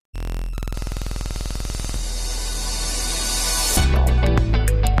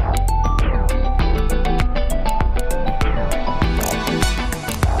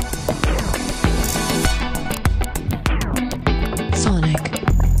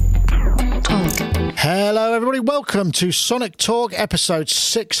Hello, everybody. Welcome to Sonic Talk, episode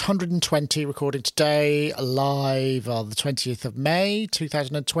 620, recorded today live on the 20th of May,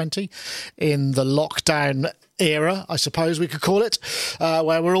 2020, in the lockdown era, I suppose we could call it,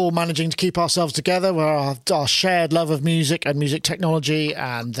 where we're all managing to keep ourselves together, where our shared love of music and music technology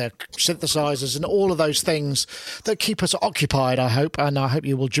and the synthesizers and all of those things that keep us occupied, I hope. And I hope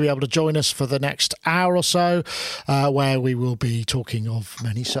you will be able to join us for the next hour or so, where we will be talking of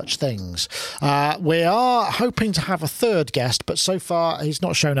many such things. We are hoping to have a third guest, but so far he's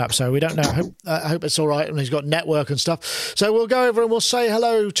not shown up, so we don't know. I hope it's all right, and he's got network and stuff. So we'll go over and we'll say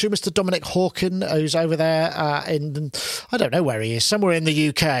hello to Mr. Dominic Hawken, who's over there in, I don't know where he is, somewhere in the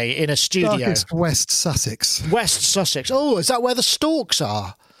UK, in a studio. Darkest West Sussex. West Sussex. Oh, is that where the Storks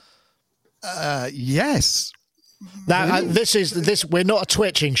are? Yes. Now, this. We're not a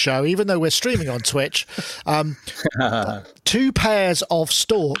twitching show, even though we're streaming on Twitch. Two pairs of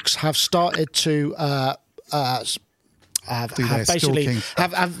storks have started to have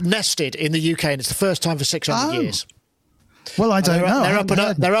nested in the UK, and it's the first time for 600 years. Well, I don't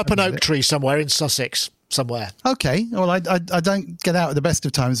know. They're up an oak tree somewhere in Sussex. Somewhere. Okay. Well, I don't get out at the best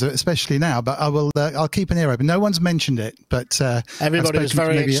of times, especially now. But I will. I'll keep an ear open. No one's mentioned it, but everybody was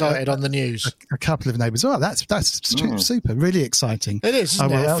very excited on the news. A couple of neighbours. Oh, that's super. Really exciting. It is.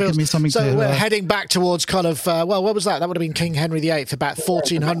 Isn't it? Give me something so to. We're heading back towards kind of. Well, what was that? That would have been King Henry VIII. About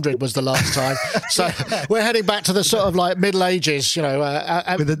 1400 was the last time. So we're heading back to the sort of like Middle Ages. You know,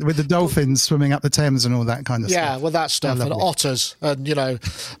 with the dolphins swimming up the Thames and all that kind of stuff. Yeah, with that stuff and otters, and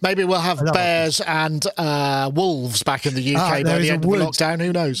maybe we'll have bears and. Wolves back in the UK by the end of the lockdown.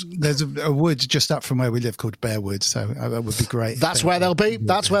 Who knows? There's a wood just up from where we live called Bearwood, so that would be great. That's where they'll be.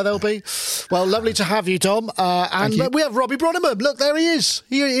 That's where they'll be. Well, lovely to have you, Dom. And we have Robbie Bronneman. Look, there he is.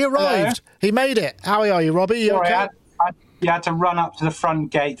 He arrived. Hello. He made it. How are you, Robbie? You okay? You had to run up to the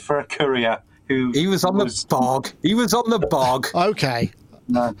front gate for a courier who... He was on the bog. He was on the bog. Okay.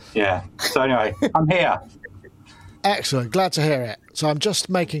 No, yeah. So anyway, I'm here. Excellent. Glad to hear it. So I'm just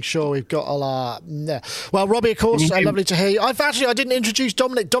making sure we've got all our... Well, Robbie, of course, lovely to hear you. I didn't introduce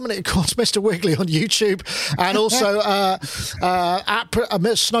Dominic. Dominic, of course, Mr. Wiggly on YouTube, and also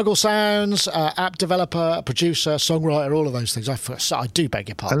Snuggle Sounds, app developer, producer, songwriter, all of those things. I do beg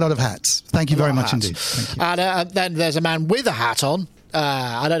your pardon. A lot of hats. Thank you very much indeed. Thank you. And then there's a man with a hat on.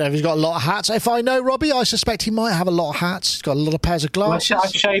 I don't know if he's got a lot of hats. If I know Robbie, I suspect he might have a lot of hats. He's got a lot of pairs of glasses. Well,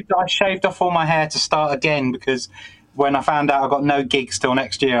 I shaved off all my hair to start again because when I found out I got no gigs till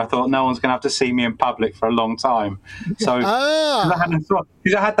next year, I thought no one's going to have to see me in public for a long time. So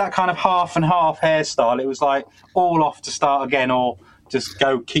because I had that kind of half and half hairstyle, it was like all off to start again or just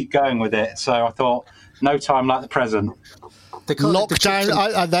keep going with it. So I thought no time like the present.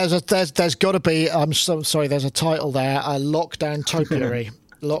 Lockdown. There's got to be. I'm so sorry. There's a title there. Lockdown topiary.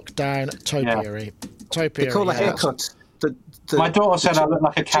 Lockdown topiary. Yeah. Topiary. They call a haircut. My daughter said I look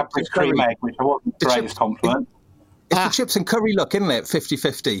like a Cadbury's cream egg, which I wasn't the greatest compliment. It's the chips and curry look, isn't it?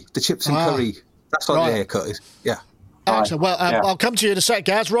 50-50. The chips and curry. That's what the haircut is. Yeah. Excellent. Well, I'll come to you in a sec,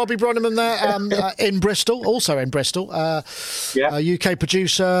 Gaz. Robbie Bronneman there in Bristol, also in Bristol. A UK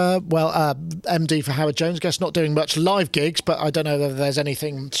producer, MD for Howard Jones. Guess not doing much live gigs, but I don't know whether there's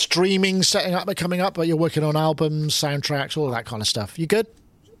anything streaming coming up, but you're working on albums, soundtracks, all that kind of stuff. You good?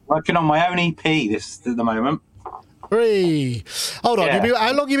 Working on my own EP at the moment. Hold on. Yeah.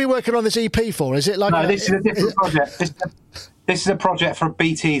 How long have you been working on this EP for? Is it like... No, this is a different project. This is a project for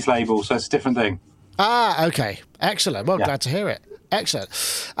BT's label, so it's a different thing. Okay. Excellent. Well, glad to hear it. Excellent.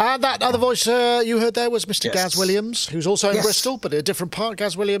 And that other voice you heard there was Mr. Gaz Williams, who's also in Bristol, but a different part.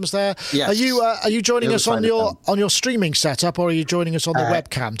 Gaz Williams there. Yes. Are you joining us on your streaming setup, or are you joining us on the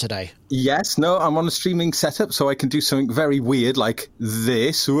webcam today? Yes. No, I'm on a streaming setup, so I can do something very weird like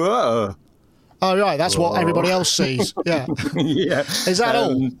this. Whoa. Oh, right. That's what everybody else sees. Yeah. Yeah. Is that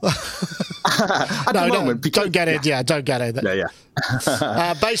all? At the moment. Don't get it. Yeah, don't get it.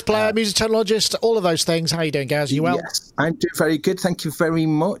 Yeah. Bass player, music technologist, all of those things. How are you doing, Gaz? Are you well? Yes, I'm doing very good. Thank you very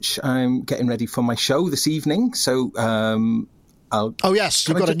much. I'm getting ready for my show this evening. So I'll... Oh, yes.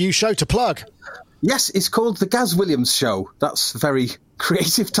 You've got a new show to plug. Yes, it's called The Gaz Williams Show. That's a very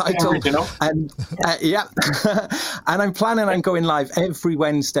creative title. And and I'm planning on going live every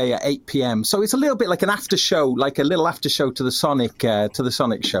Wednesday at 8 p.m. So it's a little bit like an after show, like a little after show to the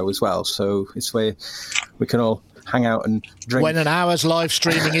Sonic show as well. So it's where we can all hang out and drink. When an hour's live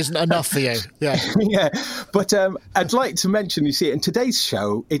streaming isn't enough for you. Yeah. Yeah. But I'd like to mention, you see, in today's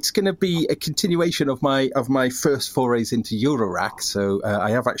show, it's going to be a continuation of my first forays into Eurorack. So I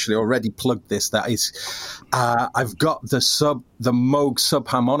have actually already plugged this. That is, I've got the Moog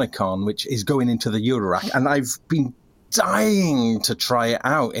Subharmonicon, which is going into the Eurorack. And I've been dying to try it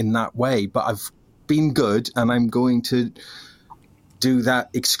out in that way, but I've been good, and I'm going to do that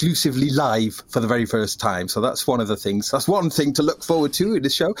exclusively live for the very first time. So that's one of the things. That's one thing to look forward to in the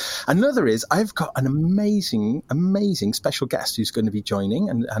show. Another is I've got an amazing special guest who's going to be joining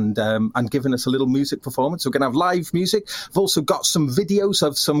and giving us a little music performance. We're going to have live music. I've also got some videos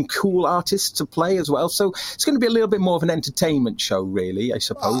of some cool artists to play as well. So it's going to be a little bit more of an entertainment show, really, I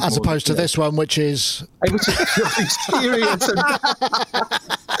suppose. As opposed to this one, which is purely serious.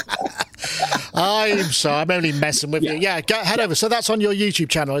 I'm only messing with you. Yeah, head over. So that's on your YouTube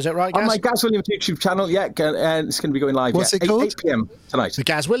channel, is it right, Gaz? On my Gaz Williams YouTube channel, yeah, and it's going to be going live. What's it called? 8 p.m. tonight. The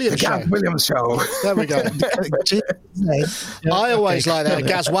Gaz Williams Show. Gaz Williams Show. There we go. I always like that.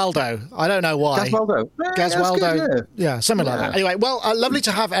 Gaz Waldo. I don't know why. Gaz Waldo. Gaz Waldo. Good, yeah, something like that. Anyway, well, lovely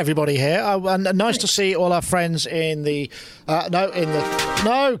to have everybody here. And nice to see all our friends in the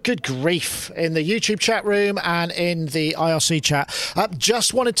good grief, in the YouTube chat room and in the IRC chat.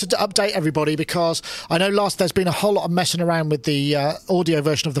 Just wanted to update everybody because I know there's been a whole lot of messing around with the audio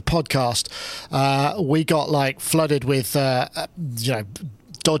version of the podcast. We got flooded with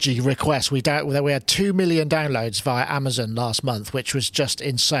dodgy requests. We had 2 million downloads via Amazon last month, which was just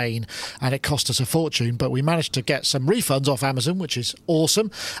insane, and it cost us a fortune, but we managed to get some refunds off Amazon, which is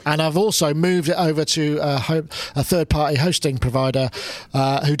awesome. And I've also moved it over to a third-party hosting provider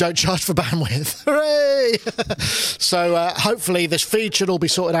who don't charge for bandwidth. Hooray! So hopefully this feed should all be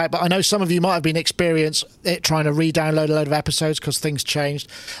sorted out, but I know some of you might have been experiencing it trying to re-download a load of episodes because things changed,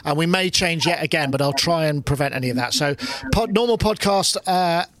 and we may change yet again, but I'll try and prevent any of that. So normal podcast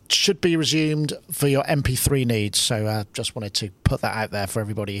should be resumed for your MP3 needs. So just wanted to put that out there for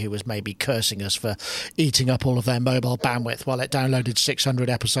everybody who was maybe cursing us for eating up all of their mobile bandwidth while it downloaded 600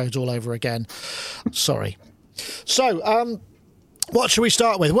 episodes all over again. Sorry. So, what should we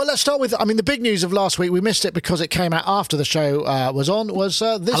start with? Well, let's start with, the big news of last week, we missed it because it came out after the show was on, was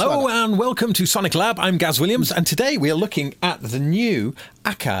this Hello one. And welcome to Sonic Lab. I'm Gaz Williams, and today we are looking at the new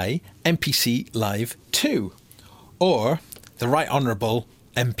Akai MPC Live 2, or the Right Honourable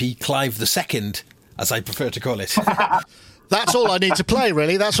MP Clive II, as I prefer to call it. That's all I need to play,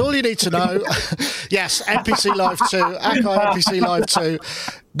 really. That's all you need to know. Yes, MPC Live 2, Akai MPC Live 2.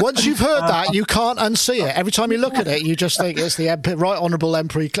 Once you've heard that, you can't unsee it. Every time you look at it, you just think it's the Right Honourable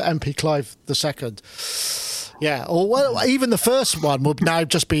MP Clive II. Yeah, or well, even the first one would now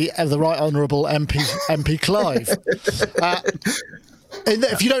just be the Right Honourable MP Clive.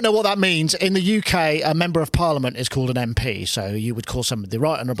 If you don't know what that means, in the UK, a member of Parliament is called an MP. So you would call somebody the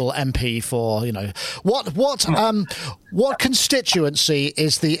Right Honourable MP for, what constituency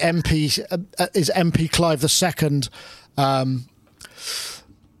is the MP is MP Clive II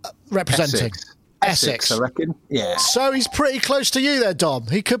representing? Essex, I reckon. Yeah. So he's pretty close to you there, Dom.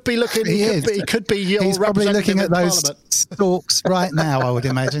 He could be looking. He could be your He's probably looking at those Parliament. stalks right now, I would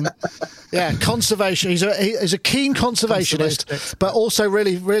imagine. Yeah, conservation. He's a keen conservationist, but also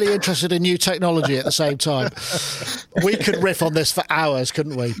really, really interested in new technology at the same time. We could riff on this for hours,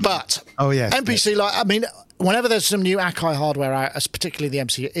 couldn't we? But MPC, whenever there's some new Akai hardware out, particularly the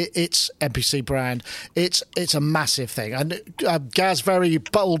it's MPC brand, it's a massive thing. And Gaz very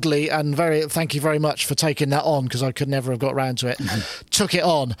boldly and thank you very much for taking that on, because I could never have got around to it. Took it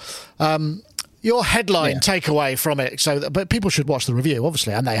on. Your headline takeaway from it, but people should watch the review,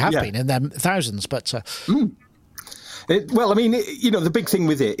 obviously, and they have been in them thousands. But the big thing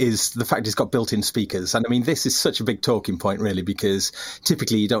with it is the fact it's got built-in speakers. And this is such a big talking point, really, because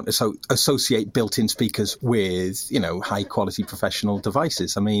typically you don't associate built-in speakers with, high quality professional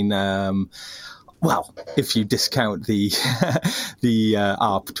devices. If you discount the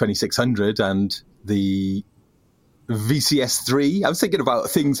ARP 2600 and the VCS3, I was thinking about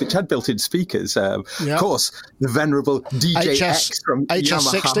things which had built-in speakers. Of course, the venerable DJX from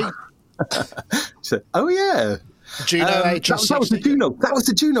HS60. Yamaha. Juno HS60. That was the Juno. That was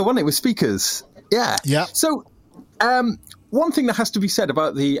the Juno, wasn't it, with speakers? Yeah. Yeah. So, one thing that has to be said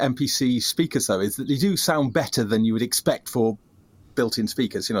about the MPC speakers, though, is that they do sound better than you would expect for built-in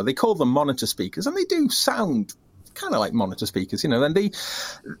speakers. They call them monitor speakers, and they do sound kind of like monitor speakers. And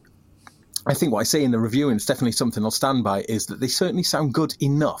I think what I say in the review, and it's definitely something I'll stand by, is that they certainly sound good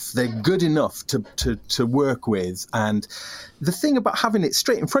enough. They're good enough to work with. And the thing about having it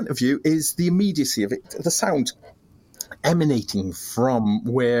straight in front of you is the immediacy of it, the sound emanating from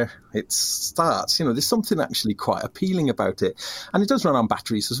where it starts. There's something actually quite appealing about it. And it does run on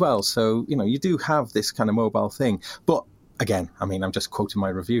batteries as well. So, you do have this kind of mobile thing. But again, I'm just quoting my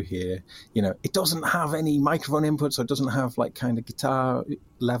review here. It doesn't have any microphone inputs, or it doesn't have kind of guitar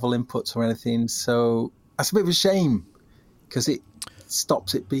level inputs or anything. So that's a bit of a shame, because it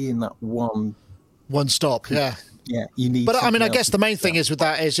stops it being that one stop. Yeah. Yeah, you need. But I mean, I guess the main thing is with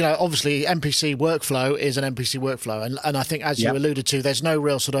that is, obviously MPC workflow is an MPC workflow, and I think, as you alluded to, there's no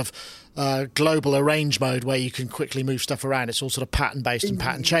real sort of global arrange mode where you can quickly move stuff around. It's all sort of pattern based and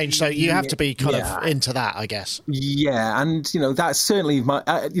pattern change, so you have to be kind of into that, I guess. Yeah, and that's certainly my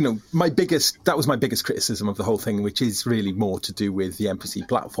my biggest criticism of the whole thing, which is really more to do with the MPC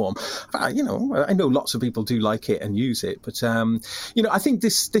platform. I know lots of people do like it and use it, but I think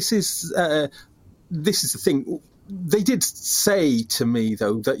this is the thing. They did say to me,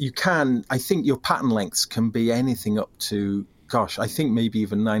 though, that I think your pattern lengths can be anything up to, I think maybe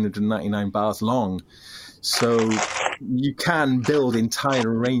even 999 bars long. So you can build entire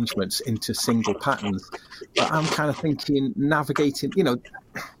arrangements into single patterns. But I'm kind of thinking navigating,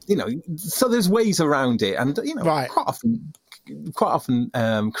 so there's ways around it. And, quite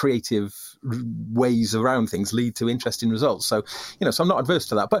often creative ways around things lead to interesting results. So, so I'm not adverse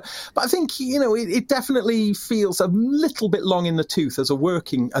to that. But I think, it definitely feels a little bit long in the tooth as a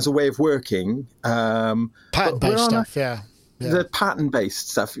way of working. Pattern-based stuff, yeah. The pattern-based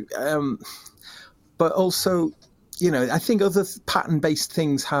stuff. But also, I think other pattern-based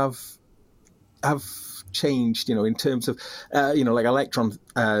things have changed, in terms of, like Electron,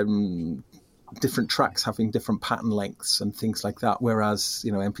 different tracks having different pattern lengths and things like that. Whereas,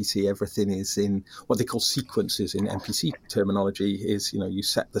 MPC, everything is in what they call sequences in MPC terminology is, you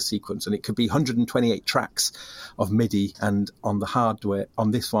set the sequence and it could be 128 tracks of MIDI and on the hardware,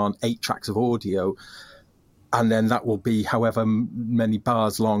 on this one, 8 tracks of audio. And then that will be however many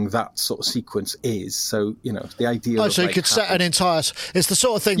bars long that sort of sequence is. So, the idea so you could set an entire... It's the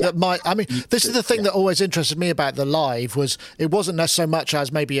sort of thing that might... I mean, this is the thing that always interested me about the live was it wasn't so much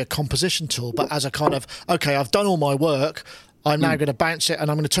as maybe a composition tool, but as a kind of, okay, I've done all my work, I'm now going to bounce it and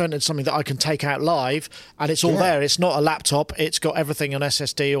I'm going to turn it into something that I can take out live, and it's all there. It's not a laptop. It's got everything on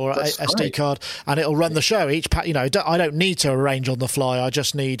SSD or SD card, and it'll run the show. I don't need to arrange on the fly. I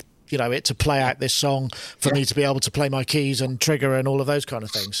just need... it to play out this song for me to be able to play my keys and trigger and all of those kind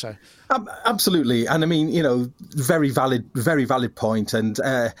of things. So absolutely. And I mean, very valid point. And,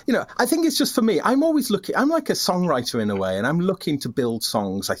 I think it's just for me, I'm always looking, I'm like a songwriter in a way, and I'm looking to build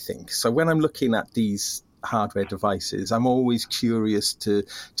songs, I think. So when I'm looking at these hardware devices, I'm always curious to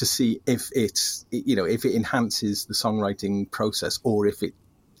see if it's, if it enhances the songwriting process or if it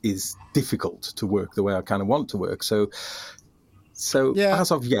is difficult to work the way I kind of want to work. So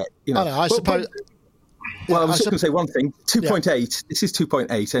as of yet, I suppose. Well, I was just going to say one thing. 2.8. This is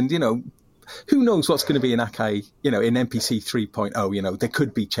 2.8, and who knows what's going to be in Akai? In MPC 3.0. There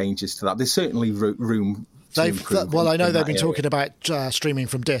could be changes to that. There's certainly room. I know they've been talking about streaming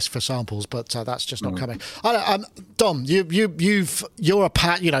from disk for samples, but that's just not coming. Dom, you're a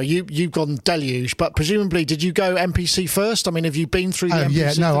pat. You've gone deluge, but presumably, did you go MPC first? I mean, have you been through the MPC?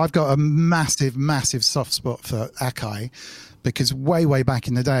 Yeah, no, I've got a massive soft spot for Akai. Because way back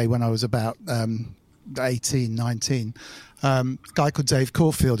in the day when I was about 18, 19, a guy called Dave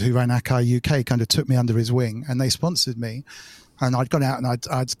Caulfield, who ran Akai UK, kind of took me under his wing, and they sponsored me. And I'd gone out and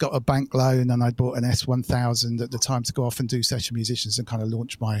I'd got a bank loan, and I'd bought an S1000 at the time to go off and do session musicians and kind of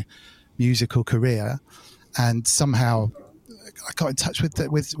launch my musical career. And somehow I got in touch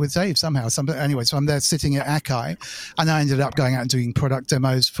with Dave somehow. Anyway, so I'm there sitting at Akai, and I ended up going out and doing product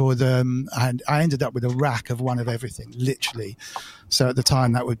demos for them. And I ended up with a rack of one of everything, literally. So at the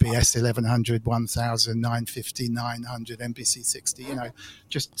time, that would be S1100, 1000, 950, 900, MPC 60,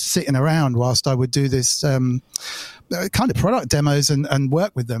 just sitting around whilst I would do this kind of product demos and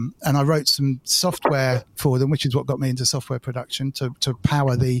work with them. And I wrote some software for them, which is what got me into software production, to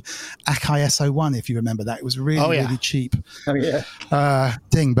power the Akai SO1, if you remember that. It was really cheap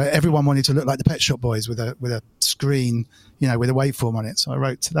thing, but everyone wanted to look like the Pet Shop Boys with a screen, with a waveform on it. So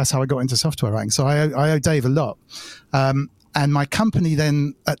that's how I got into software writing. So I owe Dave a lot. And my company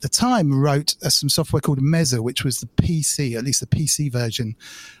then, at the time, wrote some software called Meza, which was the PC, at least the PC version,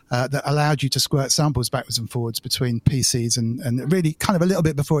 that allowed you to squirt samples backwards and forwards between PCs and really kind of a little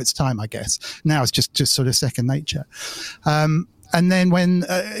bit before its time, I guess. Now it's just sort of second nature. And then when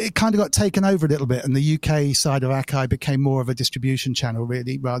it kind of got taken over a little bit and the UK side of Akai became more of a distribution channel,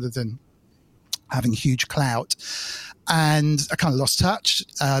 really, rather than having huge clout. And I kind of lost touch.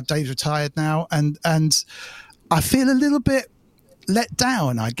 Dave's retired now. And I feel a little bit let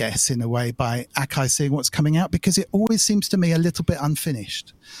down, I guess, in a way, by Akai seeing what's coming out, because it always seems to me a little bit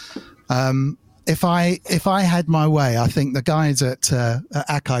unfinished. If I had my way, I think the guys at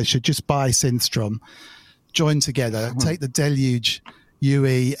Akai should just buy Synthstrom, join together, take the Deluge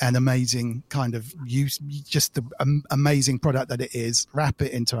UE and amazing kind of use, just the amazing product that it is, wrap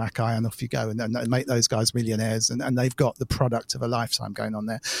it into Akai and off you go, and then make those guys millionaires, and they've got the product of a lifetime going on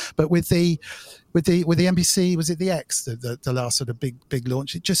there. But with the MPC, was it the X, the last sort of big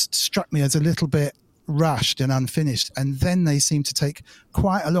launch, it just struck me as a little bit rushed and unfinished, and then they seem to take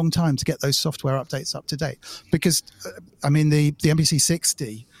quite a long time to get those software updates up to date, because I mean the MPC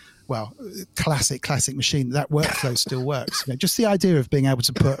 60, well, classic machine, that workflow still works. You know, just the idea of being able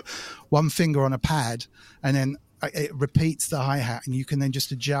to put one finger on a pad and then it repeats the hi-hat, and you can then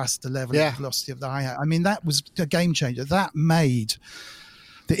just adjust the level of velocity of the hi-hat. I mean, that was a game changer. That made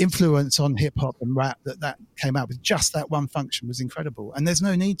the influence on hip hop and rap that came out with just that one function was incredible. And there's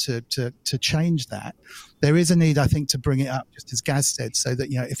no need to change that. There is a need, I think, to bring it up, just as Gaz said, so that,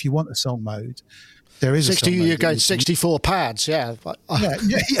 you know, if you want a song mode, there is 60. You're going 64 pads, yeah.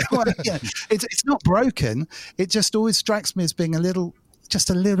 It's not broken. It just always strikes me as being just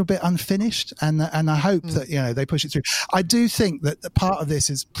a little bit unfinished, and I hope that, you know, they push it through. I do think that the part of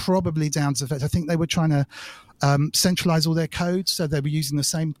this is probably down to the fact I think they were trying to centralize all their codes, so they were using the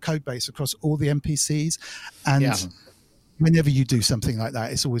same code base across all the MPCs, and whenever you do something like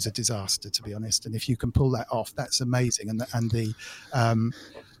that, it's always a disaster, to be honest. And if you can pull that off, that's amazing, and the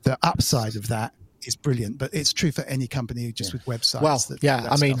upside of that is brilliant. But it's true for any company just with websites. Well,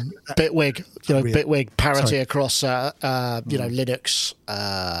 I mean, Bitwig, Bitwig parity across, Linux,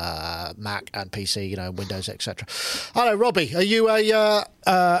 Mac and PC, Windows, etc. Hello, Robbie. Are you a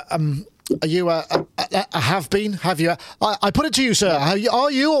have been? Have you? I put it to you, sir.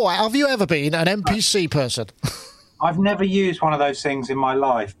 Are you or have you ever been an MPC person? I've never used one of those things in my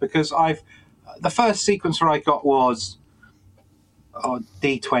life, because the first sequencer I got was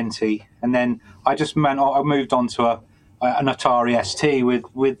D20, and then I moved on to an Atari ST with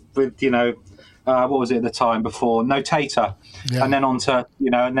what was it at the time before, Notator, and then onto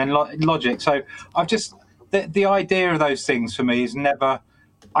and then Logic. So I've just the idea of those things for me is never.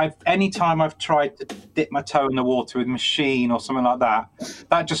 Anytime I've tried to dip my toe in the water with Machine or something like that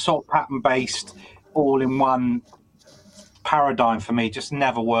just sort of pattern based, all in one paradigm for me just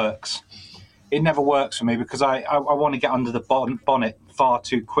never works. It never works for me, because I want to get under the bonnet far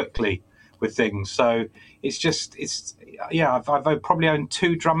too quickly with things. So I've probably owned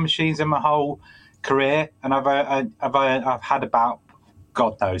 2 drum machines in my whole career, and I've had about,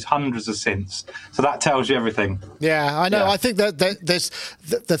 God knows, hundreds of synths. So that tells you everything. Yeah, I know. Yeah. I think that there's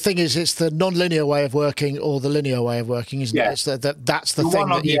the thing is, it's the non-linear way of working or the linear way of working, isn't it? It's that's the thing.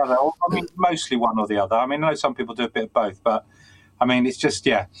 One or the other. I mean, mostly one or the other. I mean, I know some people do a bit of both, but I mean, it's just,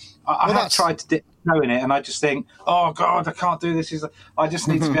 I have tried to dip my toe in it, and I just think, oh God, I can't do this. I just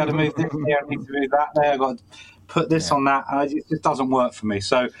need to be able to move this here, I need to move that there. I've got to put this on that, and it just doesn't work for me.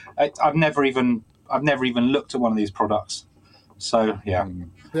 So I've never even looked at one of these products. So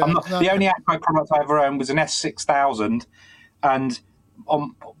the only Akai product I ever owned was an S6000, and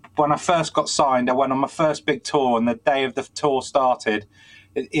when I first got signed, I went on my first big tour, and the day of the tour started,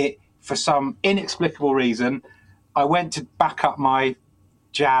 it for some inexplicable reason, I went to back up my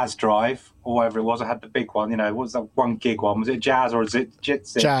Jazz drive or whatever it was. I had the big one, what was that 1 gig one? Was it Jazz or is it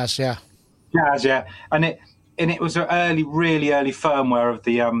Jitsi? Jazz, yeah. Jazz, yeah. And it was an really early firmware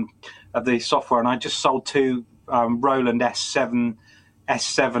of the software, and I just sold 2 Roland S700,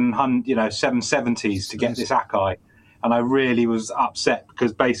 770s to get this Akai, and I really was upset,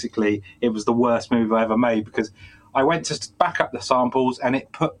 because basically it was the worst move I ever made, because I went to back up the samples and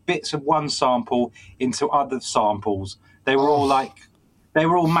it put bits of one sample into other samples. They were all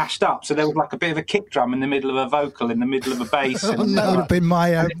mashed up, so there was like a bit of a kick drum in the middle of a vocal, in the middle of a bass. And, that would have been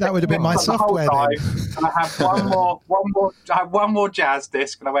my software then. And I had one more Jazz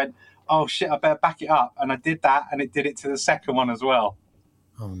disc, and I went, oh shit, I better back it up. And I did that, and it did it to the second one as well.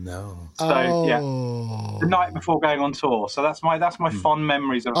 Oh no! So the night before going on tour. So that's my fond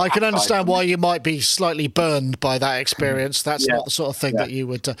memories of. I can understand why you might be slightly burned by that experience. That's not the sort of thing that you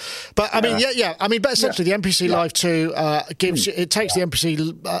would. But I mean, I mean, but essentially, the MPC Live 2 gives you. It takes the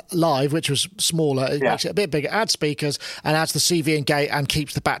MPC Live, which was smaller, it makes it a bit bigger, adds speakers, and adds the CV and gate, and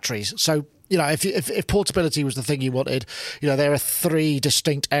keeps the batteries. So, if portability was the thing you wanted, there are 3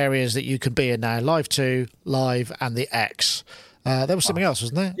 distinct areas that you can be in now: Live 2, Live, and the X. There was something else,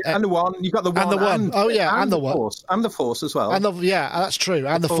 wasn't there? Yeah, and the one. You got the one. And the one. And the one. Force. And the Force as well. And that's true.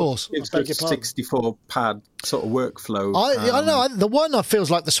 And the Force. It's a 64 pad sort of workflow. I know. The one feels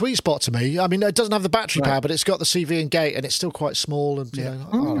like the sweet spot to me. I mean, it doesn't have the battery power, but it's got the CV and gate, and it's still quite small. And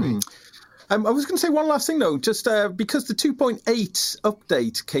I was going to say one last thing though, just because the 2.8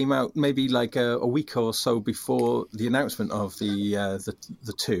 update came out maybe like a week or so before the announcement of the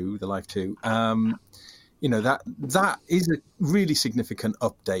Live 2. that is a really significant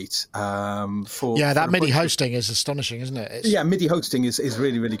update for. Yeah, that MIDI hosting is astonishing, isn't it? MIDI hosting is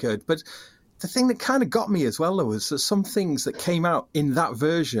really, really good. But the thing that kind of got me as well, though, was that some things that came out in that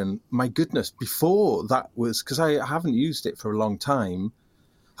version, my goodness, before that was, because I haven't used it for a long time,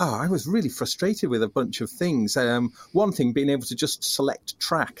 I was really frustrated with a bunch of things. One thing, being able to just select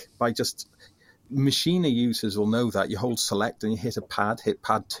track by just, Machina users will know that. You hold select and you hit pad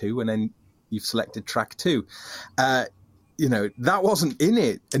 2, and then you've selected track 2. That wasn't in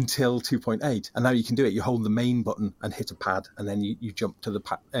it until 2.8, and now you can do it. You hold the main button and hit a pad, and then you jump to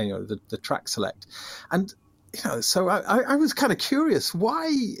the track select. And so I was kind of curious,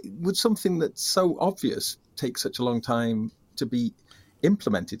 why would something that's so obvious take such a long time to be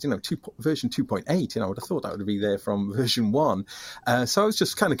implemented? Version 2.8. I would have thought that would be there from version 1. So I was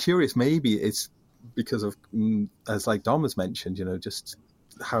just kind of curious. Maybe it's because of, as like Dom has mentioned, just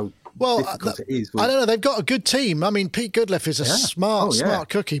how difficult it is. I don't know. They've got a good team. I mean, Pete Goodliffe is a smart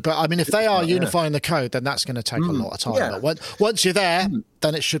cookie. But I mean, if they are unifying the code, then that's going to take a lot of time. Yeah. But once you're there,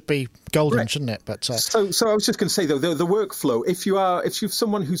 then it should be golden, shouldn't it? But so I was just going to say, though, the workflow. If you're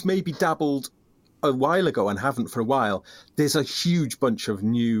someone who's maybe dabbled a while ago and haven't for a while, there's a huge bunch of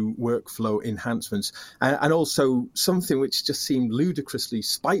new workflow enhancements, and also something which just seemed ludicrously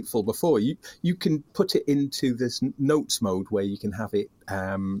spiteful before. You can put it into this notes mode where you can have it,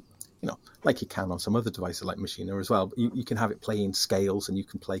 like you can on some other devices like Machina as well. But you can have it play in scales, and you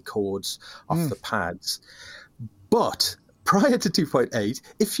can play chords off the pads. But prior to 2.8,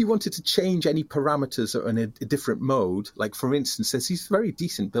 if you wanted to change any parameters in a different mode, like for instance, there's these very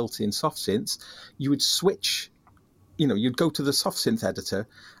decent built-in soft synths, you would switch, you'd go to the soft synth editor,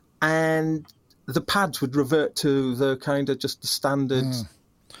 and the pads would revert to the kind of just the standard,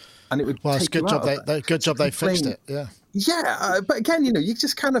 and it would. Well, it's good job. Good job they fixed it. Yeah. Yeah, but again, you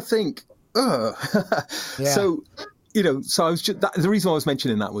just kind of think, ugh. Yeah. So. So I was the reason I was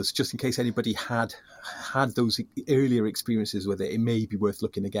mentioning that was just in case anybody had those earlier experiences with it. It may be worth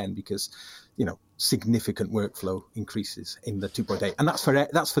looking again because, significant workflow increases in the 2.8, and that's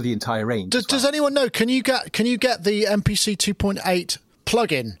for the entire range. Does anyone know? Can you get the MPC 2.8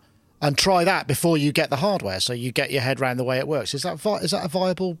 plugin and try that before you get the hardware, so you get your head around the way it works? Is that a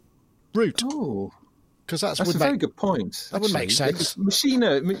viable route? Oh. Because that's a very good point. That would make sense.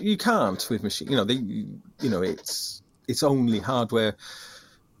 Machina, you can't with Machina. It's only hardware.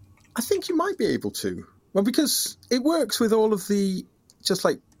 I think you might be able to. Well, because it works with all of the just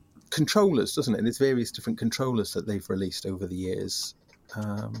like controllers, doesn't it? And there's various different controllers that they've released over the years.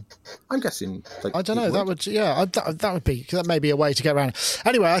 I'm guessing. I don't know. That may be a way to get around.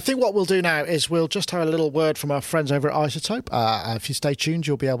 Anyway, I think what we'll do now is we'll just have a little word from our friends over at iZotope. If you stay tuned,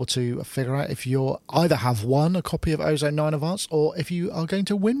 you'll be able to figure out if you either have won a copy of Ozone 9 Advanced or if you are going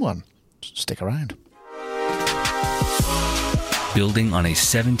to win one. Stick around. Building on a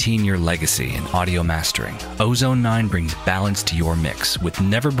 17-year legacy in audio mastering, Ozone 9 brings balance to your mix with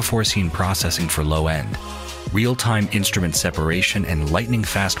never-before-seen processing for low-end, real-time instrument separation, and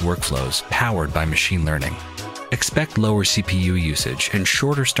lightning-fast workflows powered by machine learning. Expect lower CPU usage and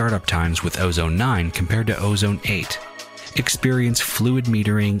shorter startup times with Ozone 9 compared to Ozone 8. Experience fluid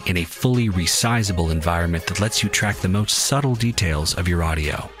metering in a fully resizable environment that lets you track the most subtle details of your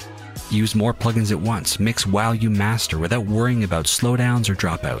audio. Use more plugins at once, mix while you master without worrying about slowdowns or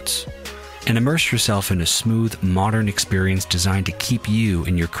dropouts. And immerse yourself in a smooth, modern experience designed to keep you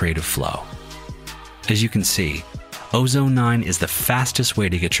in your creative flow. As you can see, Ozone 9 is the fastest way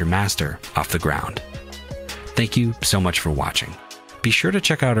to get your master off the ground. Thank you so much for watching. Be sure to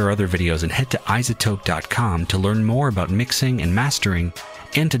check out our other videos and head to iZotope.com to learn more about mixing and mastering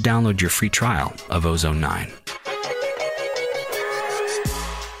and to download your free trial of Ozone 9.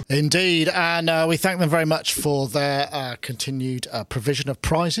 Indeed, and we thank them very much for their continued provision of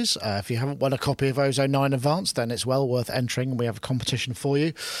prizes. If you haven't won a copy of Ozone 9 Advanced, then it's well worth entering. We have a competition for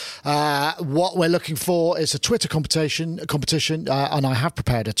you. What we're looking for is a Twitter competition, and I have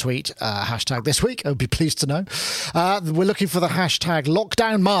prepared a tweet hashtag this week. I'll be pleased to know. We're looking for the hashtag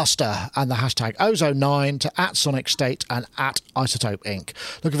LockdownMaster and the hashtag Ozone 9 to @SonicState and @iZotope Inc.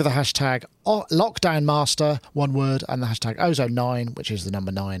 Looking for the hashtag LockdownMaster, one word, and the hashtag Ozone 9, which is the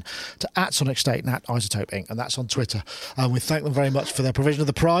number 9, to @SonicState and @iZotope Inc. And that's on Twitter. And we thank them very much for their provision of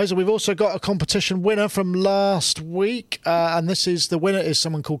the prize. And we've also got a competition winner from last week. And the winner is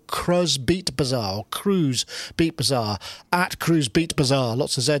someone called Cruz Beat Bazaar, or Cruz Beat Bazaar, @Cruz Beat Bazaar.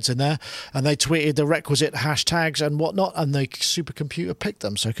 Lots of Z's in there. And they tweeted the requisite hashtags and whatnot, and the supercomputer picked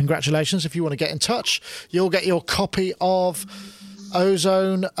them. So congratulations. If you want to get in touch, you'll get your copy of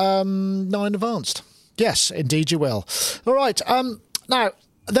Ozone 9 Advanced. Yes, indeed you will. All right. Now,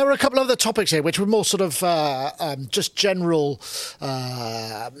 There were a couple of other topics here which were more sort of just general.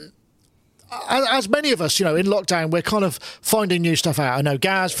 As many of us, in lockdown, we're kind of finding new stuff out. I know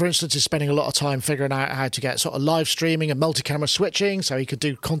Gaz, for instance, is spending a lot of time figuring out how to get sort of live streaming and multi-camera switching so he could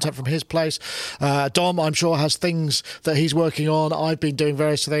do content from his place. Dom, I'm sure, has things that he's working on. I've been doing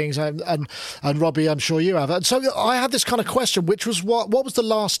various things, and Robbie, I'm sure you have. And so I had this kind of question, which was what was the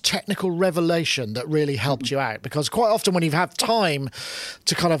last technical revelation that really helped you out? Because quite often when you have time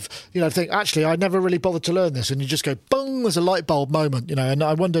to kind of, think, actually, I never really bothered to learn this, and you just go, boom, there's a light bulb moment, and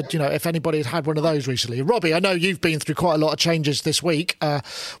I wondered, if anybody had one of those recently. Robbie, I know you've been through quite a lot of changes this week.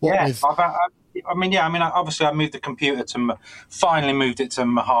 Obviously I moved the computer finally moved it to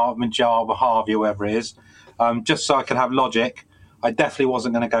Mojave, whoever it is, just so I could have Logic. I definitely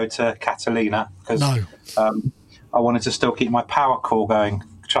wasn't going to go to Catalina because I wanted to still keep my power core going,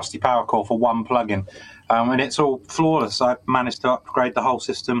 trusty power core for one plugin, and it's all flawless. I managed to upgrade the whole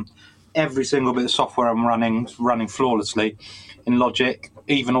system. Every single bit of software I'm running flawlessly in Logic,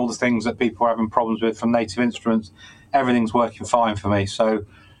 even all the things that people are having problems with from Native Instruments, everything's working fine for me. So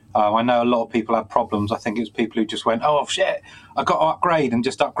I know a lot of people have problems. I think it was people who just went, oh, shit, I got to upgrade, and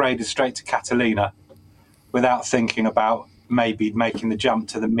just upgraded straight to Catalina without thinking about maybe making the jump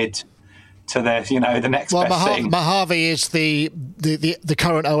to the the next best thing. Mojave is the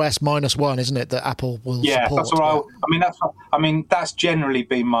current OS -1, isn't it? That Apple will support. That's what that's generally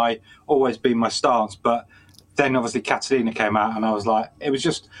always been my stance. But then obviously Catalina came out, and I was like, I was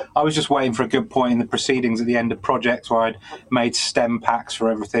just waiting for a good point in the proceedings at the end of projects where I'd made stem packs for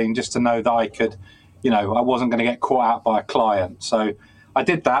everything, just to know that I could, I wasn't going to get caught out by a client. So I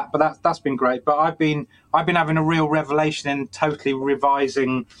did that, but that's been great. But I've been having a real revelation in totally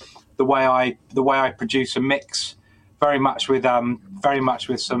revising the way I produce a mix, very much with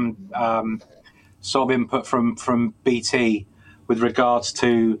some sort of input from BT with regards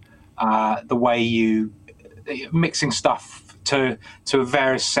to the way you mixing stuff to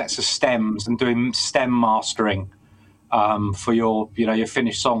various sets of stems and doing stem mastering for your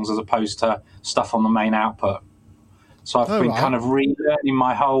finished songs as opposed to stuff on the main output. So I've been kind of relearning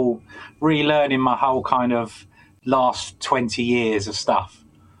my whole kind of last 20 years of stuff.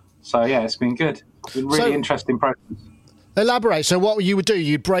 So yeah, it's been good. It's been really interesting process. Elaborate. So what you would do,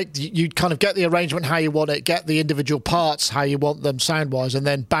 you'd kind of get the arrangement how you want it, get the individual parts how you want them sound wise, and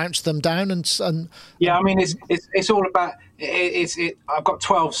then bounce them down and yeah. I mean, it's all about it. I've got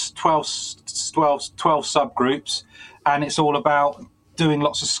 12 subgroups, and it's all about doing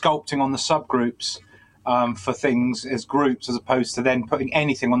lots of sculpting on the subgroups for things as groups, as opposed to then putting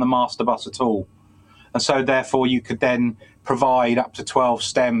anything on the master bus at all. And so therefore you could then provide up to 12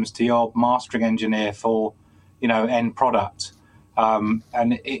 stems to your mastering engineer for end product, and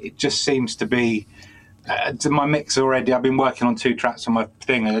it just seems to be my mix already. I've been working on 2 tracks on my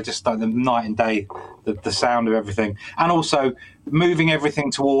thing, and I just like the night and day, the sound of everything, and also moving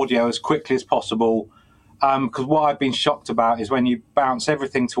everything to audio as quickly as possible, because what I've been shocked about is when you bounce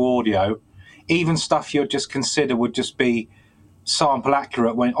everything to audio, even stuff you'd just consider would just be sample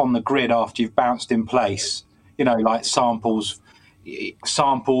accurate when on the grid after you've bounced in place, like samples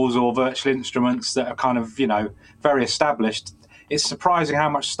or virtual instruments that are kind of very established. It's surprising how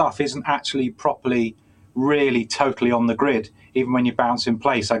much stuff isn't actually properly really totally on the grid, even when you bounce in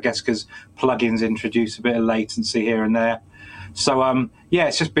place, I guess because plugins introduce a bit of latency here and there. So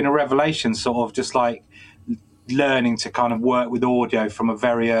it's just been a revelation, sort of just like learning to kind of work with audio from a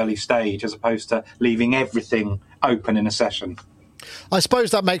very early stage as opposed to leaving everything open in a session. I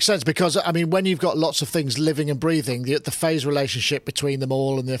suppose that makes sense because, I mean, when you've got lots of things living and breathing, the phase relationship between them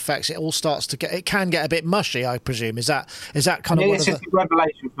all and the effects, it all starts to it can get a bit mushy, I presume. Is that kind of it's just a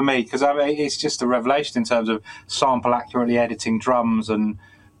revelation for me, because it's just a revelation in terms of sample accurately editing drums and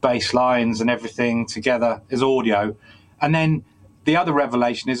bass lines and everything together as audio. And then the other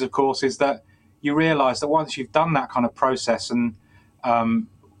revelation is, of course, is that you realise that once you've done that kind of process and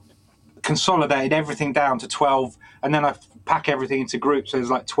consolidated everything down to 12, and then I pack everything into groups, so there's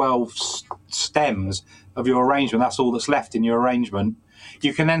like 12 stems of your arrangement. That's all that's left in your arrangement.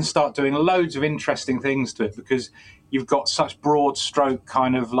 You can then start doing loads of interesting things to it because you've got such broad stroke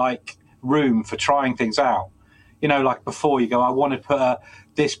kind of like room for trying things out. Like before you go, I want to put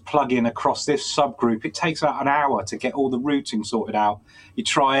this plugin across this subgroup. It takes about an hour to get all the routing sorted out. You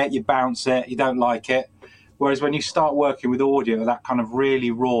try it, you bounce it, you don't like it. Whereas when you start working with audio at that kind of really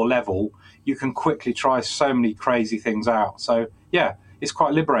raw level, you can quickly try so many crazy things out. So, yeah, it's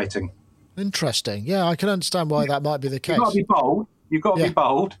quite liberating. Interesting. Yeah, I can understand why that might be the case. You've got to be bold. You've got to be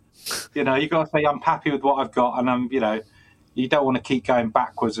bold. You've got to say, I'm happy with what I've got, and you don't want to keep going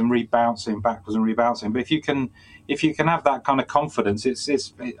backwards and rebounding. But if you can have that kind of confidence,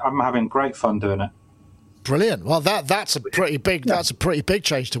 I'm having great fun doing it. Brilliant. Well, that's a pretty big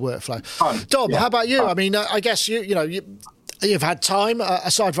change to workflow. Dom, how about you? I mean, I guess you've had time.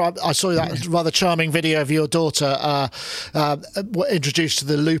 Aside from, I saw that rather charming video of your daughter introduced to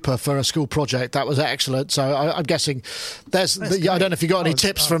the looper for a school project. That was excellent. So I'm guessing I don't know if you got any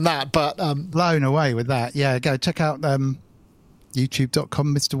tips from that, but blown away with that. Yeah, go check out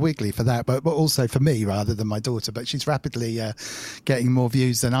youtube.com Mr. Wiggly for that, but also for me rather than my daughter. But she's rapidly getting more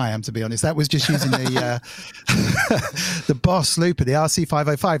views than I am, to be honest. That was just using the the Boss looper, the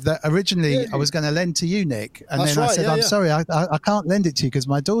RC505 that originally I was going to lend to you, Nick, and then I said, I'm sorry, I can't lend it to you because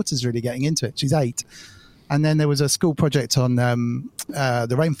my daughter's really getting into it. She's 8. And then there was a school project on the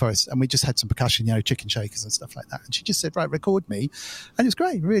rainforest, and we just had some percussion, chicken shakers and stuff like that. And she just said, right, record me. And it was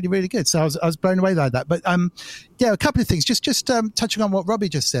great, really, really good. So I was blown away by that. But, a couple of things, just touching on what Robbie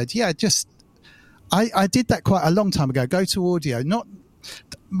just said. Yeah, I did that quite a long time ago, go to audio.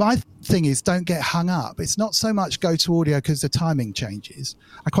 My thing is, don't get hung up. It's not so much go to audio because the timing changes.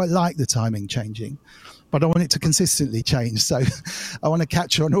 I quite like the timing changing, but I want it to consistently change. So I want to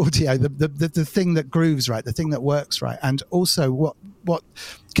capture on audio the thing that grooves right, the thing that works right. And also what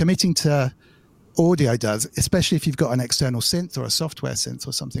committing to audio does, especially if you've got an external synth or a software synth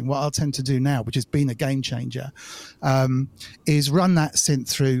or something, what I'll tend to do now, which has been a game changer, is run that synth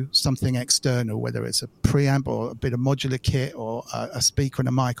through something external, whether it's a preamp or a bit of modular kit or a speaker and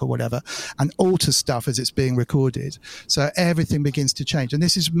a mic or whatever, and alter stuff as it's being recorded. So everything begins to change. And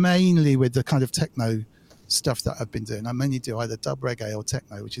this is mainly with the kind of techno stuff that I've been doing. I mainly do either dub reggae or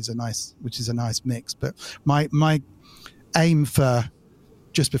techno, which is a nice mix. But my aim for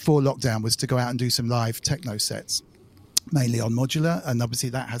just before lockdown was to go out and do some live techno sets, mainly on modular, and obviously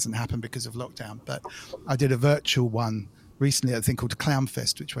that hasn't happened because of lockdown. But I did a virtual one recently, a thing called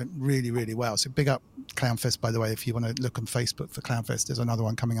Clownfest, which went really, really well. So big up Clownfest, by the way. If you want to look on Facebook for Clownfest, there's another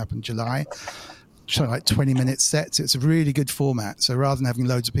one coming up in July. Like 20-minute sets. It's a really good format. So rather than having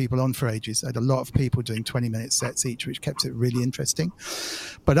loads of people on for ages, I had a lot of people doing 20-minute sets each, which kept it really interesting.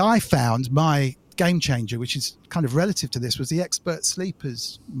 But I found my game changer, which is kind of relative to this, was the Expert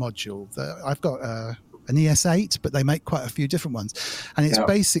Sleepers module. I've got an ES8, but they make quite a few different ones. And it's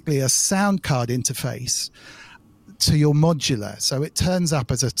basically a sound card interface to your modular. So it turns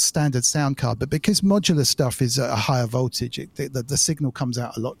up as a standard sound card, but because modular stuff is at a higher voltage, the signal comes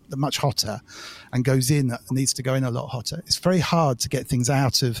out much hotter and needs to go in a lot hotter. It's very hard to get things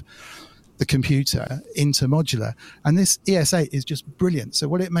out of the computer into modular, and this ES8 is just brilliant. So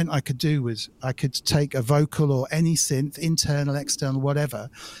what it meant I could do was I could take a vocal or any synth, internal, external, whatever,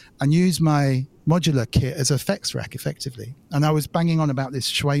 and use my modular kit as effects rack effectively. And I was banging on about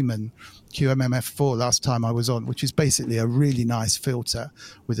this Schweiman QMMF4 last time I was on, which is basically a really nice filter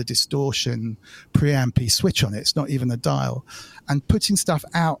with a distortion preampy switch on it. It's not even a dial. And putting stuff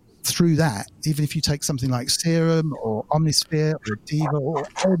out through that, even if you take something like Serum or Omnisphere or Diva or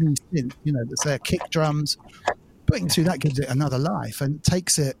any synth, that's their kick drums, putting through that gives it another life and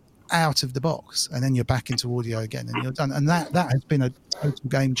takes it out of the box, and then you're back into audio again and you're done. And that has been a total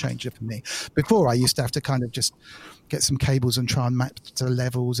game changer for me. Before, I used to have to kind of just get some cables and try and map to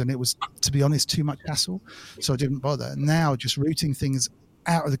levels, and it was, to be honest, too much hassle, so I didn't bother. Now just routing things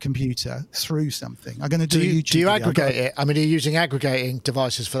out of the computer through something. I'm going to do a YouTube Do you aggregate it? I mean, are you using aggregating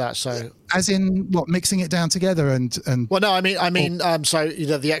devices for that? So, as in what, mixing it down together and well, no, I mean, so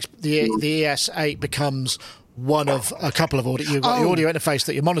the ES8 becomes one of a couple of audio. You've got the audio interface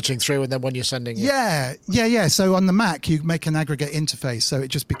that you're monitoring through, and then when you're sending it. Yeah. So on the Mac, you make an aggregate interface, so it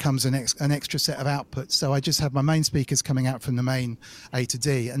just becomes an extra set of outputs. So I just have my main speakers coming out from the main A to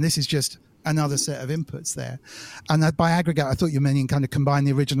D, and this is just another set of inputs there. And by aggregate, I thought you meant kind of combine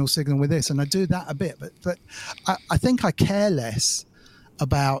the original signal with this, and I do that a bit, but I think I care less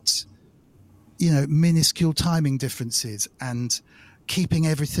about minuscule timing differences and keeping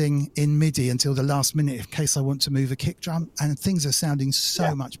everything in MIDI until the last minute in case I want to move a kick drum, and things are sounding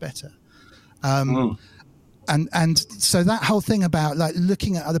so much better. And so that whole thing about like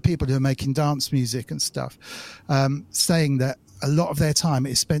looking at other people who are making dance music and stuff, saying that a lot of their time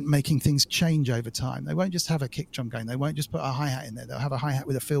is spent making things change over time. They won't just have a kick drum going. They won't just put a hi-hat in there. They'll have a hi-hat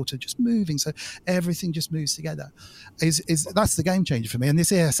with a filter just moving, so everything just moves together. That's the game changer for me. And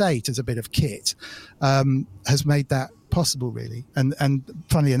this ES8 as a bit of kit has made that possible, really. And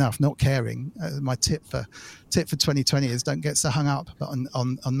funnily enough, not caring. My tip for 2020 is don't get so hung up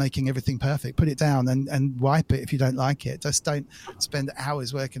on making everything perfect. Put it down and wipe it if you don't like it. Just don't spend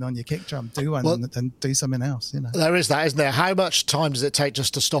hours working on your kick drum. Do one and do something else. There is that, isn't there? How much time does it take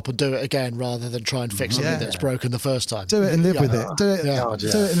just to stop and do it again rather than try and fix something that's broken the first time? Do it and live with it. Do it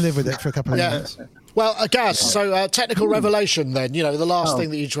and live with it for a couple of minutes. Well, Gaz, so technical revelation then, the last thing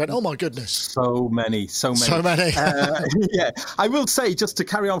that you just went, oh my goodness. So many. Yeah, I will say, just to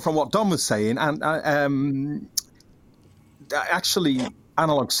carry on from what Dom was saying, and actually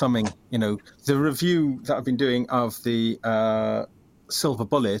analog summing, the review that I've been doing of the Silver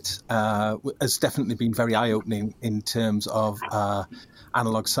Bullet has definitely been very eye-opening in terms of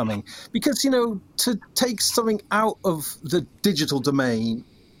analog summing. Because, to take something out of the digital domain,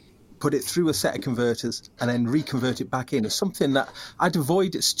 put it through a set of converters and then reconvert it back in is something that I'd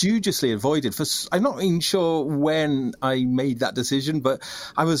studiously avoided. I'm not even sure when I made that decision, but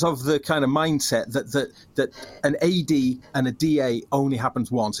I was of the kind of mindset that an AD and a DA only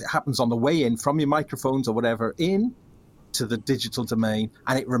happens once. It happens on the way in from your microphones or whatever in to the digital domain,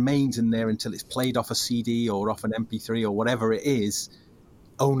 and it remains in there until it's played off a CD or off an MP3 or whatever it is.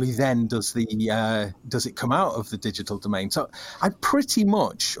 Only then does it come out of the digital domain. So I pretty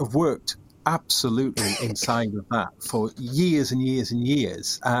much have worked absolutely inside of that for years and years and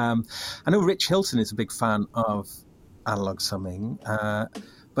years. I know Rich Hilton is a big fan of analog summing,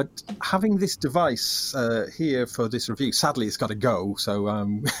 but having this device here for this review, sadly it's got to go. So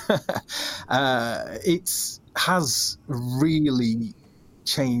it has really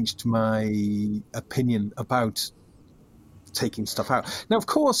changed my opinion about taking stuff out. Now, of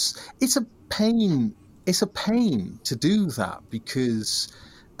course, it's a pain to do that because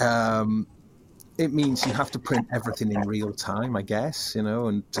it means you have to print everything in real time, I guess,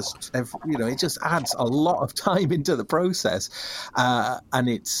 and just it just adds a lot of time into the process, and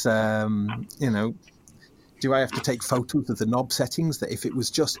it's do I have to take photos of the knob settings? That if it was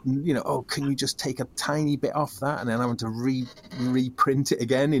just, can you just take a tiny bit off that, and then I want to reprint it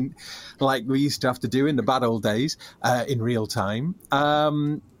again, like we used to have to do in the bad old days, in real time.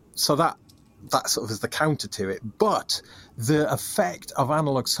 So that sort of is the counter to it. But the effect of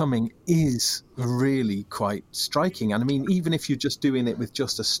analog summing is really quite striking. And I mean, even if you're just doing it with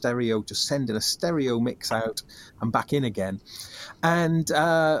just a stereo, just sending a stereo mix out and back in again, and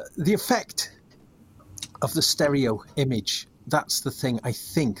the effect of the stereo image, that's the thing I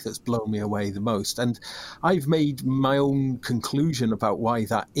think that's blown me away the most. And I've made my own conclusion about why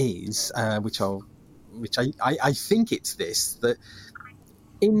that is, which I think it's this, that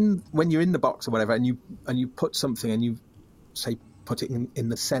when you're in the box or whatever, and you put something and you say put it in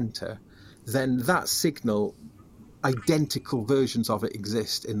the center, then that signal, identical versions of it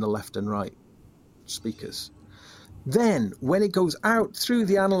exist in the left and right speakers. Then when it goes out through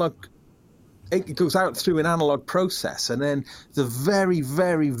the analog, it goes out through an analog process, and then the very,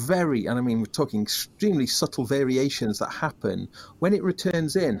 very, very, and I mean, we're talking extremely subtle variations that happen when it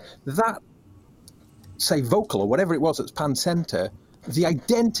returns in, that, say, vocal or whatever it was that's pan center, the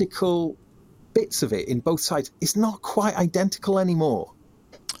identical bits of it in both sides is not quite identical anymore.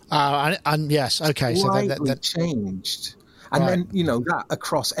 And yes, okay. So that changed. And then, that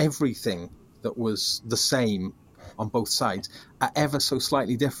across everything that was the same on both sides are ever so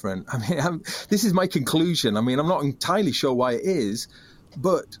slightly different. I mean, this is my conclusion. I mean, I'm not entirely sure why it is,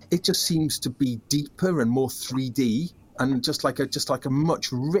 but it just seems to be deeper and more 3D and just like a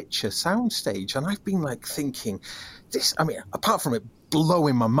much richer soundstage. And I've been thinking this, I mean, apart from it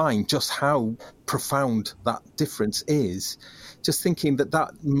blowing my mind just how profound that difference is, just thinking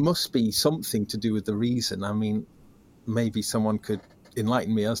that must be something to do with the reason. I mean, maybe someone could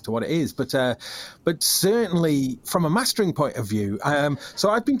enlighten me as to what it is, but certainly from a mastering point of view, so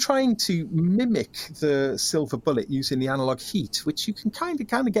I've been trying to mimic the Silver Bullet using the analog heat, which you can kind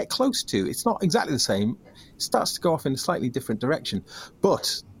of get close to. It's not exactly the same. It starts to go off in a slightly different direction,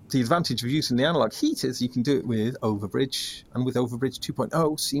 but the advantage of using the analog heat is you can do it with Overbridge, and with Overbridge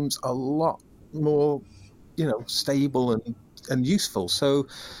 2.0 seems a lot more stable and useful. So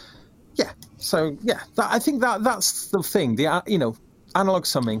I think that's the thing. Analog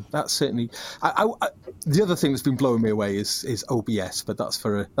summing, that's certainly. The other thing that's been blowing me away is OBS, but that's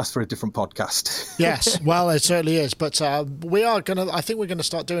for a different podcast. Yes, well, it certainly is. But we are gonna. I think we're going to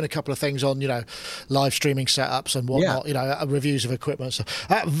start doing a couple of things on live streaming setups and whatnot. Yeah. Reviews of equipment. So,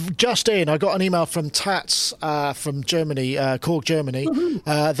 just in, I got an email from Tats from Germany, Korg Germany.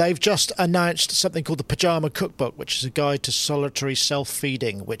 Mm-hmm. They've just announced something called the Pajama Cookbook, which is a guide to solitary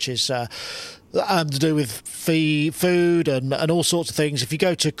self-feeding, which is to do with food and all sorts of things. If you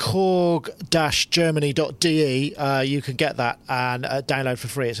go to korg-germany.de, you can get that and download for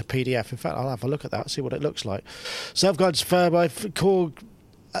free. It's a PDF. In fact, I'll have a look at that, see what it looks like. Self-guided fair by Korg.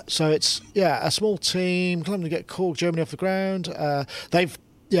 So it's, a small team claiming to get Korg Germany off the ground.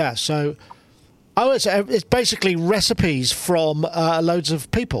 It's basically recipes from loads of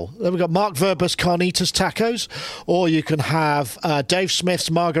people. Then we've got Mark Verba's Carnitas Tacos, or you can have Dave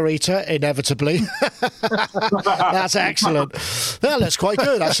Smith's Margarita, inevitably. That's excellent. That looks quite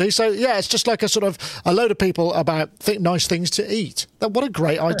good, actually. So, it's just like a load of people about nice things to eat. What a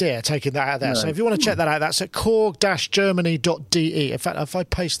great idea, taking that out there. So if you want to check that out, that's at korg-germany.de. In fact, if I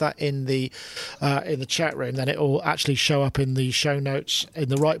paste that in the chat room, then it will actually show up in the show notes in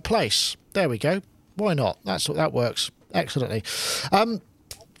the right place. There we go. Why not? That works excellently.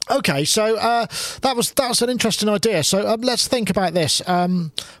 Okay, so that was an interesting idea. So let's think about this.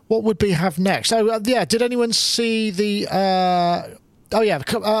 What would we have next? Did anyone see the?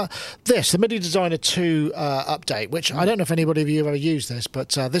 The MIDI Designer 2 update, which I don't know if anybody of you have ever used this,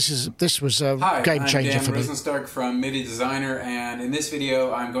 but this was a game changer for me. Hi, I'm Dan Rosenstark from MIDI Designer, and in this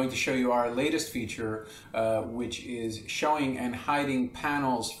video I'm going to show you our latest feature, which is showing and hiding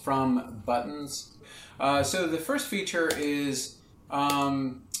panels from buttons. So the first feature is,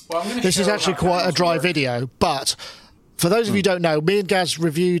 this is actually quite a dry video, but for those of you who don't know, me and Gaz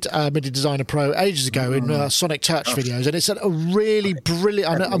reviewed MIDI Designer Pro ages ago in Sonic Touch videos, and it's a really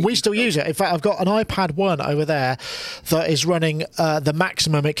brilliant, and we still use it. In fact, I've got an iPad 1 over there that is running the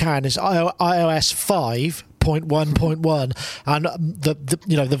maximum it can, is iOS 5.1.1, and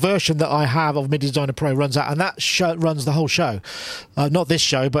the version that I have of MIDI Designer Pro runs that, and that runs the whole show. Not this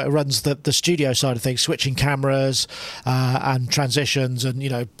show, but it runs the studio side of things, switching cameras and transitions,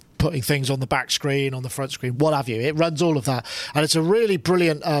 and putting things on the back screen, on the front screen, what have you. It runs all of that, and it's a really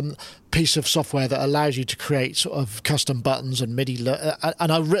brilliant piece of software that allows you to create sort of custom buttons and MIDI.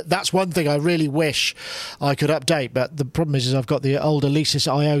 That's one thing I really wish I could update, but the problem is I've got the old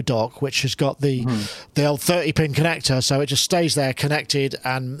Alesis IO dock, which has got the old 30-pin connector, so it just stays there connected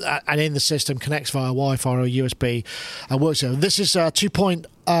and in the system, connects via Wi-Fi or USB and works. So this is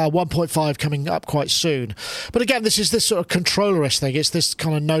 1.5 coming up quite soon. But again, this is this sort of controllerist thing. It's this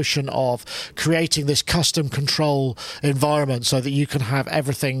kind of notion of creating this custom control environment so that you can have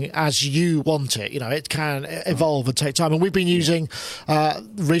everything as you want it. It can evolve and take time. And we've been using,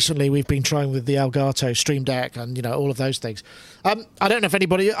 recently we've been trying with the Elgato Stream Deck and, all of those things. I don't know if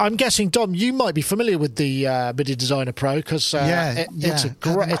anybody, I'm guessing, Dom, you might be familiar with the MIDI Designer Pro because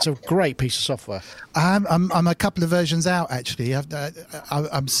it's a great piece of software. I'm a couple of versions out, actually.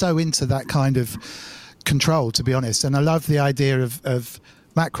 I'm so into that kind of control, to be honest, and I love the idea of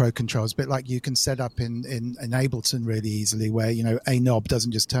macro controls, a bit like you can set up in Ableton really easily, where a knob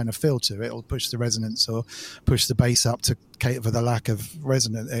doesn't just turn a filter, it'll push the resonance or push the bass up to cater for the lack of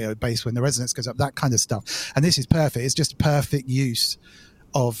bass when the resonance goes up, that kind of stuff. And this is perfect. It's just perfect use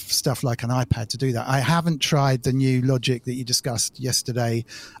of stuff like an iPad to do that. I haven't tried the new Logic that you discussed yesterday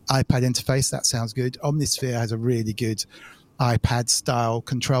iPad interface. That sounds good. Omnisphere has a really good iPad style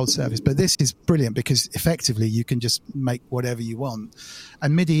control service, but this is brilliant because effectively you can just make whatever you want,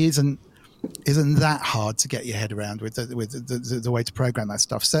 and MIDI isn't that hard to get your head around with the way to program that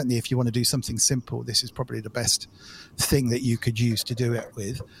stuff. Certainly if you want to do something simple, this is probably the best thing that you could use to do it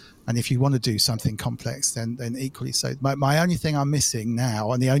with. And if you want to do something complex, then equally so. My only thing I'm missing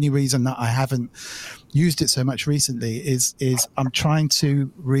now, and the only reason that I haven't used it so much recently, is I'm trying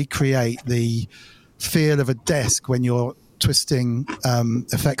to recreate the feel of a desk when you're twisting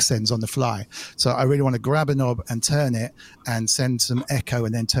effect sends on the fly. So I really want to grab a knob and turn it and send some echo,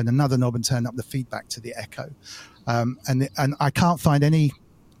 and then turn another knob and turn up the feedback to the echo. And I can't find any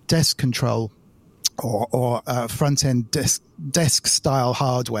desk control or front-end desk style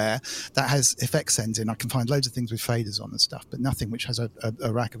hardware that has effect sends in. I can find loads of things with faders on and stuff, but nothing which has a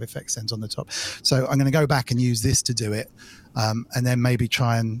rack of effect sends on the top. So I'm going to go back and use this to do it, and then maybe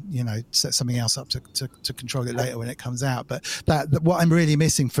try and set something else up to control it later when it comes out. But what I'm really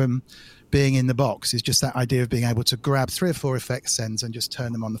missing from being in the box is just that idea of being able to grab 3 or 4 effect sends and just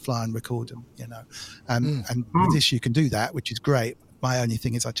turn them on the fly and record them. And with this you can do that, which is great. My only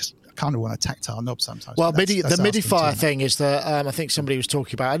thing is I kind of want a tactile knob sometimes. Well, the MIDifier thing is that I think somebody was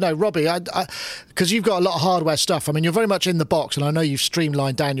talking about. No, Robbie, because you've got a lot of hardware stuff. I mean, you're very much in the box, and I know you've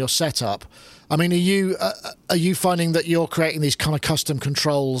streamlined down your setup. I mean, are you finding that you're creating these kind of custom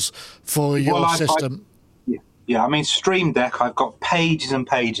controls for your system? Yeah, I mean, Stream Deck, I've got pages and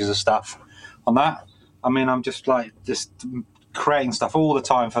pages of stuff on that. I mean, I'm just creating stuff all the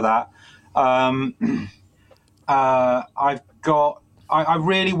time for that. I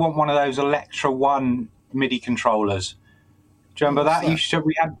really want one of those Electra One MIDI controllers. Do you remember that? We showed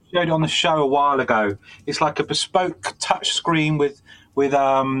it on the show a while ago. It's like a bespoke touch screen with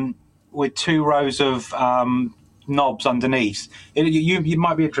 2 rows of knobs underneath. You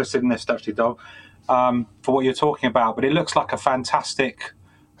might be interested in this, actually, Dom, for what you're talking about. But it looks like a fantastic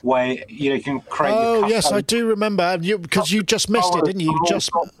way. You can create. Oh yes, I do remember because you just missed it, didn't you?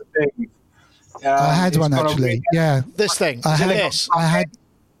 I had one actually. This thing. I had Is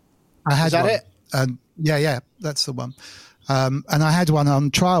that one. it? Yeah, that's the one. And I had one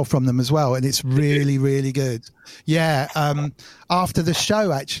on trial from them as well, and it's really, really good. Yeah. After the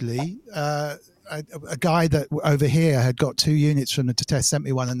show, actually, a guy that over here had got 2 units from them to test sent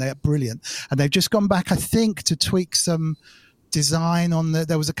me one, and they're brilliant. And they've just gone back, I think, to tweak some design on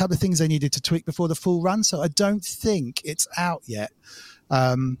there was a couple of things they needed to tweak before the full run, so I don't think it's out yet.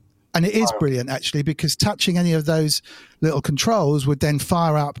 And it is brilliant, actually, because touching any of those little controls would then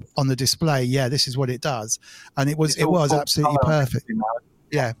fire up on the display. Yeah, this is what it does. And it was absolutely perfect.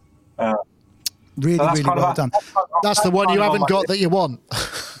 Yeah. Really well done. That's the one you haven't got that you want.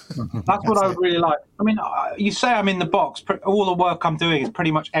 That's what I would really like. I mean, you say I'm in the box. All the work I'm doing is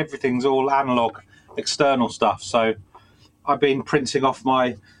pretty much everything's all analog, external stuff. So I've been printing off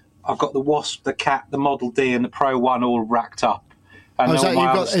I've got the Wasp, the Cat, the Model D, and the Pro One all racked up. Is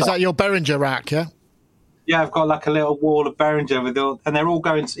that your Behringer rack, yeah? Yeah, I've got like a little wall of Behringer and they're all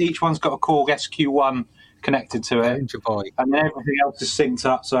going. Each one's got a Korg SQ1 connected to it, and then everything else is synced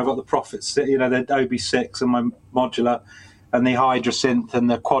up. So I've got the Prophets, the OB6 and my modular, and the Hydra synth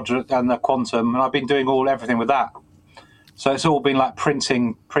and the Quadrant and the Quantum, and I've been doing everything with that. So it's all been like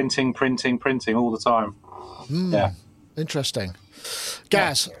printing all the time. Yeah, interesting.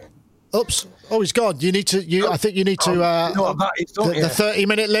 Gaz. Yeah. Oops! Oh, he's gone. I think you need to. The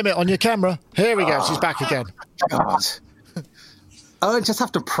 30-minute limit on your camera. Here he goes. He's back again. God. I just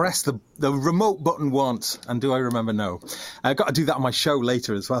have to press the remote button once, and do I remember? No. I've got to do that on my show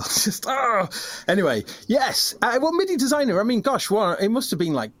later as well. Anyway, yes. Well, MIDI Designer. I mean, gosh, it must have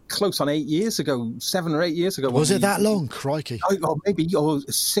been like close on 8 years ago, 7 or 8 years ago. Was it that long? Crikey! Or maybe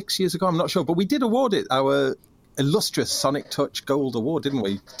 6 years ago. I'm not sure, but we did award it our illustrious Sonic Touch Gold Award, didn't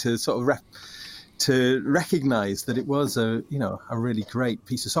we? To sort of to recognise that it was a really great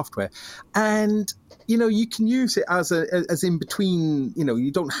piece of software, and you can use it as in between. You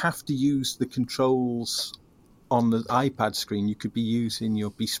don't have to use the controls on the iPad screen. You could be using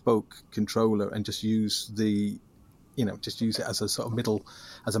your bespoke controller and just use it as a sort of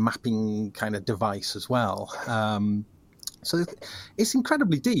as a mapping kind of device as well. So it's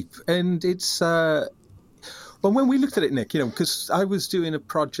incredibly deep, and it's. Well, when we looked at it, Nick, because I was doing a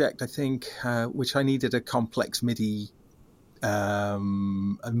project, I think, which I needed a complex MIDI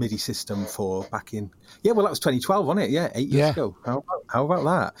system for back in. Yeah, well, that was 2012, wasn't it? Yeah, 8 years ago. How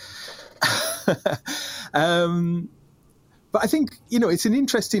about that? But I think it's an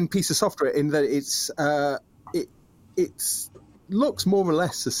interesting piece of software in that it looks more or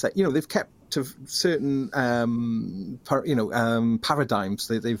less the same. They've kept to certain paradigms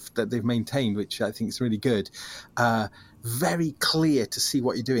that they've maintained, which I think is really good. Very clear to see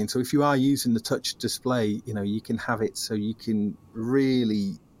what you're doing. So if you are using the touch display, you can have it so you can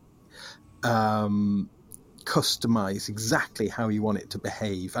really customize exactly how you want it to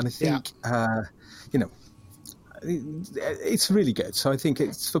behave. And I think it's really good. So I think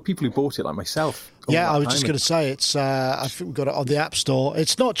it's for people who bought it like myself. Yeah, I was just going to say it's. I think we've got it on the App Store.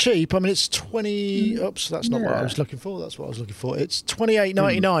 It's not cheap. I mean, it's 20. Oops, that's not what I was looking for. That's what I was looking for. It's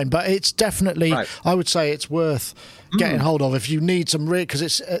 $28.99, but it's definitely. Right. I would say it's worth getting hold of if you need some because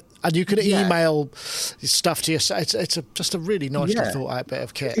it's and you can email stuff to yourself. It's just a really nicely thought out bit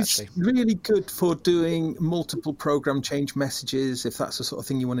of kit. It's really good for doing multiple program change messages if that's the sort of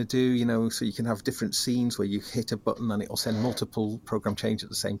thing you want to do. So you can have different scenes where you hit a button and it will send multiple program change at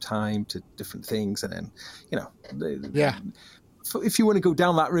the same time to different things. And then, if you want to go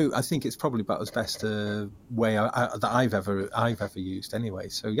down that route, I think it's probably about as best a way that I've ever used anyway.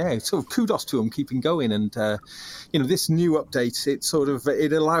 So so kudos to them keeping going. And this new update,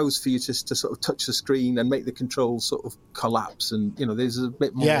 it allows for you just to sort of touch the screen and make the controls sort of collapse. And there's a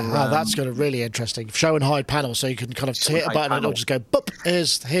bit more. Yeah, that's got a really interesting show and hide panel, so you can kind of hit a button and it'll just go boop.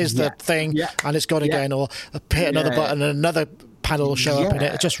 Here's the thing, and it's gone again, or hit another button and another panel will show up in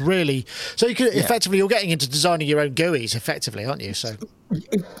it. Just really, so you can effectively, you're getting into designing your own GUIs effectively, aren't you? So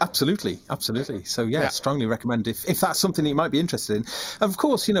absolutely. So strongly recommend if that's something that you might be interested in. Of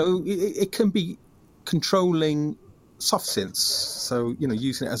course, it can be controlling soft synths. So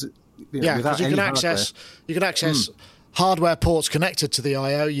using it as because you can access hardware ports connected to the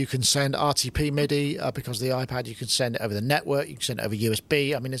I/O. You can send RTP MIDI because of the iPad. You can send it over the network. You can send it over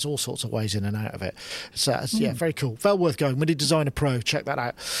USB. I mean, there's all sorts of ways in and out of it. So, yeah, very cool. Well worth going. MIDI Designer Pro. Check that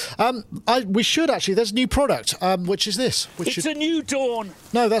out. We should actually. There's a new product, which is this. It's a new dawn.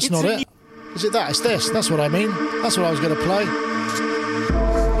 No, that's not it. Is it that? It's this. That's what I mean. That's what I was going to play.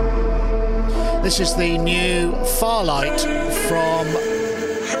 This is the new Farlight from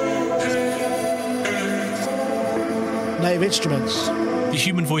Native Instruments. The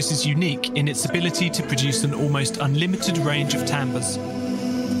human voice is unique in its ability to produce an almost unlimited range of timbres.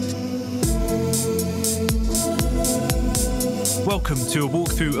 Welcome to a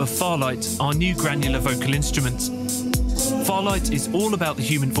walkthrough of Farlight, our new granular vocal instrument. Farlight is all about the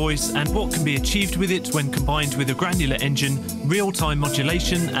human voice and what can be achieved with it when combined with a granular engine, real-time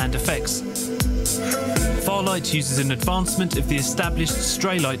modulation and effects. Farlight uses an advancement of the established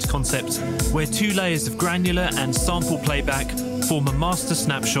Straylight concept, where 2 layers of granular and sample playback form a master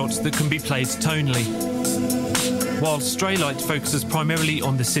snapshot that can be played tonally. While Straylight focuses primarily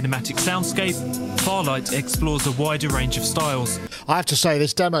on the cinematic soundscape, Farlight explores a wider range of styles. I have to say,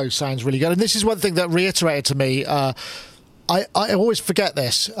 this demo sounds really good, and this is one thing that reiterated to me. I always forget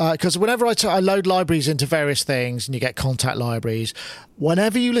this because whenever I load libraries into various things and you get contact libraries,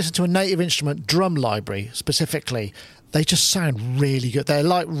 whenever you listen to a Native Instrument drum library specifically, they just sound really good. They're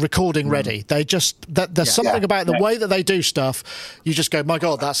like recording ready. They just there's something about the way that they do stuff. You just go, my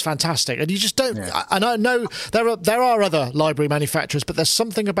God, that's fantastic. And you just don't. And I know there are other library manufacturers, but there's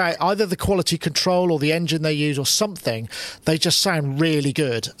something about either the quality control or the engine they use or something. They just sound really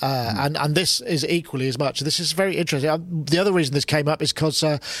good. And this is equally as much. This is very interesting. The other reason this came up is because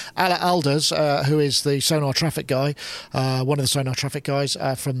Ala Alders, who is the Sonar Traffic guy, one of the Sonar Traffic guys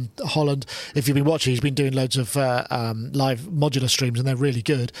from Holland. If you've been watching, he's been doing loads of live modular streams, and they're really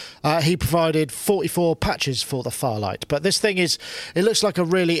good. He provided 44 patches for the Farlight, but this thing it looks like a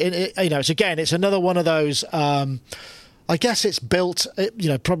really, it's another one of those. I guess it's built,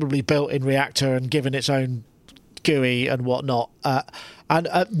 probably built in Reaktor and given its own GUI and whatnot. And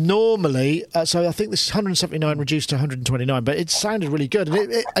normally, so I think this is 179 reduced to 129, but it sounded really good.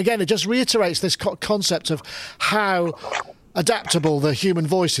 And it just reiterates this concept of how adaptable the human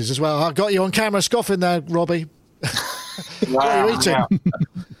voice is as well. I got you on camera scoffing there, Robbie. What are you eating?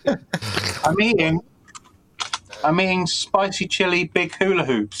 Yeah. I'm eating spicy chili big hula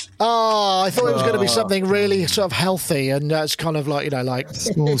hoops. Oh, I thought it was going to be something really sort of healthy, and it's kind of like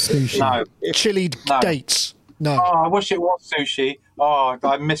small sushi. No. Chilied dates. No. Oh, I wish it was sushi. Oh,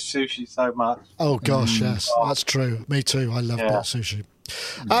 I miss sushi so much. Oh gosh, yes, that's true. Me too. I love that sushi.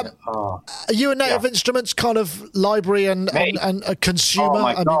 Are you a Native Instruments kind of library and a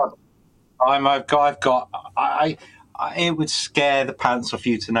consumer? Oh my God. It would scare the pants off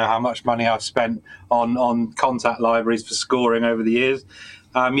you to know how much money I've spent on contact libraries for scoring over the years.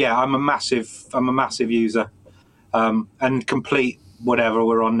 I'm a massive user, and complete whatever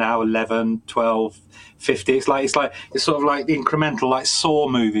we're on now, 11, 12, 50. It's sort of like the incremental, like Saw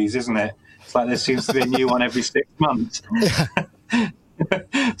movies, isn't it? It's like there seems to be a new one every 6 months.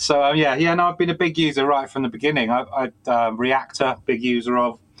 So I've been a big user right from the beginning. Reaktor, big user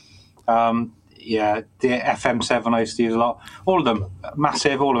of. The FM7 I used to use a lot. All of them,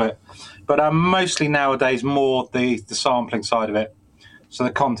 massive, all of it. But mostly nowadays more the sampling side of it, so the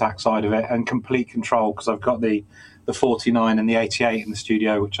contact side of it, and complete control, because I've got the 49 and the 88 in the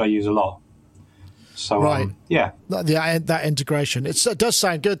studio, which I use a lot. So that integration, it does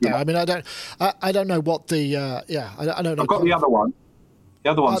sound good though. Yeah. I mean, I don't know what the I don't know. I've got the other one.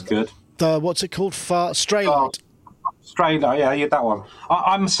 The other one's good. What's it called? Straylight. Straylight, that one.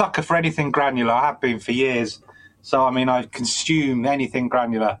 I'm a sucker for anything granular. I have been for years. So I mean, I consume anything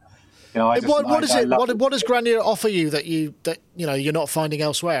granular. What does granular offer you that you're not finding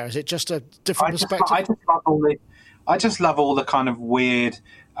elsewhere? Is it just a different perspective? I just love all the kind of weird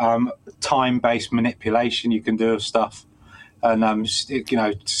time-based manipulation you can do of stuff, and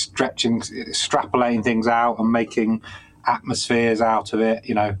extrapolating things out and making atmospheres out of it.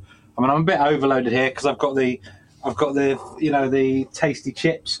 I mean, I'm a bit overloaded here because I've got the Tasty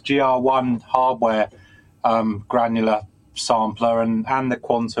Chips GR1 hardware granular sampler and the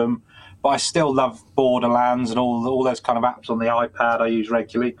Quantum, but I still love Borderlands and all those kind of apps on the iPad I use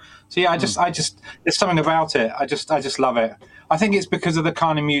regularly. So I just there's something about it. I just love it. I think it's because of the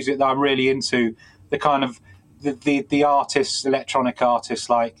kind of music that I'm really into, the kind of the artists, electronic artists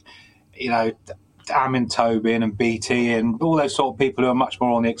like Amin Tobin and BT and all those sort of people who are much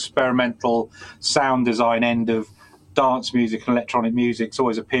more on the experimental sound design end of dance music and electronic music's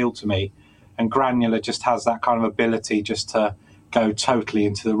always appealed to me. And granular just has that kind of ability just to go totally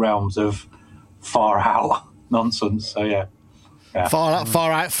into the realms of far out. nonsense. So yeah. Far out,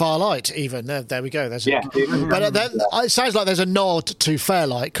 far light. Even there we go. There's but it sounds like there's a nod to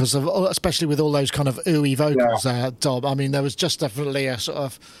Fairlight because especially with all those kind of ooey vocals. Dom. I mean, there was just definitely a sort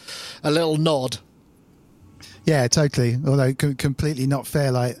of a little nod. Yeah, totally. Although completely not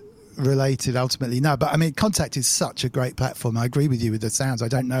Fairlight related ultimately. No, but I mean, Kontakt is such a great platform. I agree with you with the sounds. I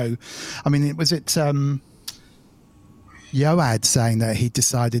don't know. I mean, was it Yoad saying that he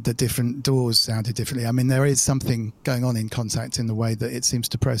decided that different DAWs sounded differently? I mean, there is something going on in Kontakt in the way that it seems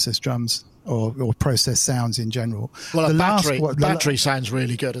to process drums or process sounds in general. Well, the battery sounds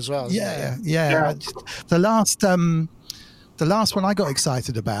really good as well. Yeah. The last one I got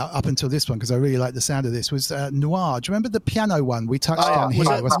excited about up until this one, because I really like the sound of this, was Noir. Do you remember the piano one we touched on here?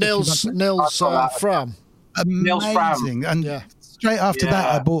 Nils Fram. Amazing. And straight after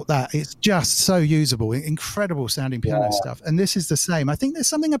that, I bought that. It's just so usable, incredible sounding piano stuff. And this is the same. I think there's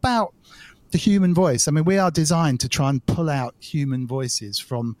something about the human voice. I mean, we are designed to try and pull out human voices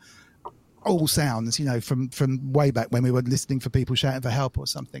from all sounds, from way back when we were listening for people shouting for help or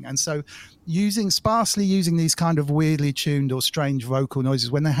something. And so sparsely using these kind of weirdly tuned or strange vocal noises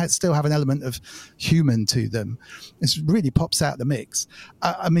when they still have an element of human to them, it really pops out the mix.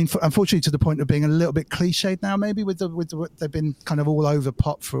 I mean, unfortunately to the point of being a little bit cliched now, maybe with they've been kind of all over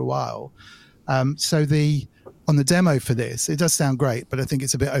pop for a while. On the demo for this, it does sound great, but I think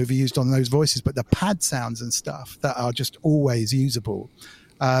it's a bit overused on those voices. But the pad sounds and stuff that are just always usable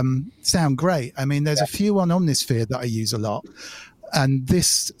sound great. I mean, there's a few on Omnisphere that I use a lot, and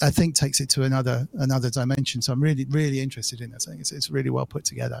this I think takes it to another dimension. So I'm really, really interested in it. I think it's really well put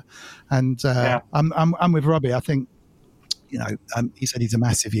together, and I'm with Robbie. I think he said he's a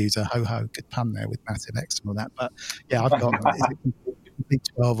massive user. Ho, good pun there with massive X and all that. But yeah, I've got Complete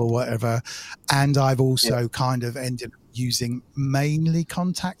 12 or whatever, and I've also kind of ended up using mainly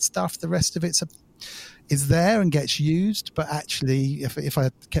Kontakt stuff. The rest of it's is there and gets used, but actually if I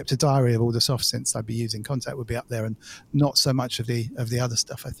kept a diary of all the soft synths I'd be using, Kontakt would be up there and not so much of the other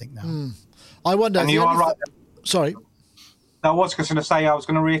stuff, I think, now. I wonder. And you are right. Sorry. No, I was going to say, I was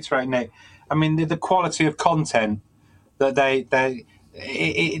going to reiterate, Nick. I mean, the quality of content that they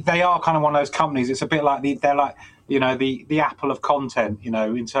are kind of one of those companies. It's a bit like they're like, the Apple of content,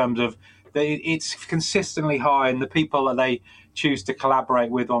 in terms of it's consistently high, and the people that they choose to collaborate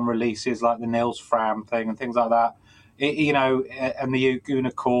with on releases like the Nils Fram thing and things like that, and the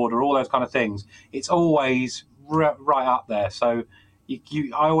Una Chord or all those kind of things, it's always right up there. So I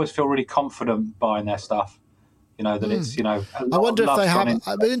always feel really confident buying their stuff. That it's, I wonder if they have.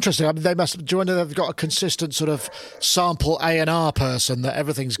 Interesting. I mean, they must. Do you wonder they've got a consistent sort of sample A&R person that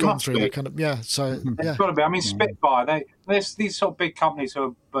everything's gone through? They kind of, So it's got to be. I mean, Spitfire. There's these sort of big companies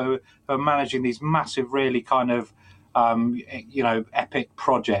who are managing these massive, really kind of, epic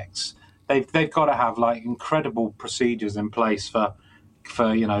projects. They've got to have like incredible procedures in place for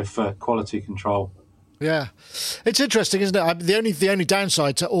quality control. Yeah, it's interesting, isn't it? The only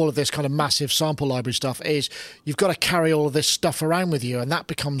downside to all of this kind of massive sample library stuff is you've got to carry all of this stuff around with you, and that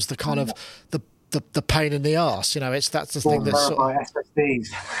becomes the kind of the pain in the arse. That's the thing that's sort of SSDs.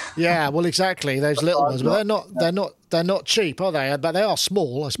 Yeah, well, exactly, those little ones, but they're not cheap, are they? But they are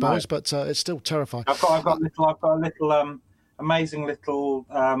small, I suppose. No. But it's still terrifying. I've got a little amazing little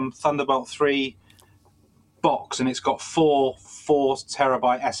Thunderbolt 3 box, and it's got four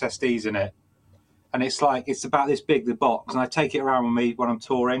terabyte SSDs in it. And it's about this big, the box, and I take it around with me when I'm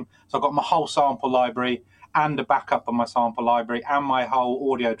touring. So I've got my whole sample library and a backup on my sample library and my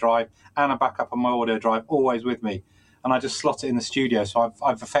whole audio drive and a backup on my audio drive always with me. And I just slot it in the studio. So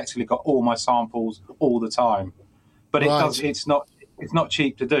I've effectively got all my samples all the time. But it's not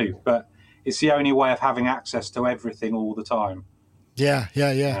cheap to do, but it's the only way of having access to everything all the time. Yeah.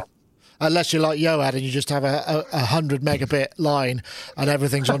 Unless you're like Yoad and you just have a 100 megabit line and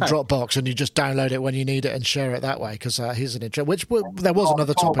everything's on Dropbox and you just download it when you need it and share it that way, because here's an intro. There was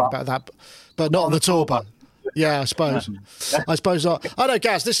another topic about that, but not on the tour. But yeah, I suppose not. I know,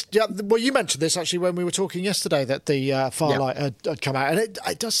 Gaz. Well, you mentioned this actually when we were talking yesterday that the Farlight had come out, and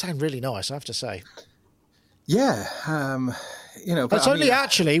it does sound really nice, I have to say. Yeah, but it's only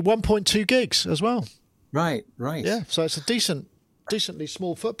actually 1.2 gigs as well. Right. Yeah, so it's a decently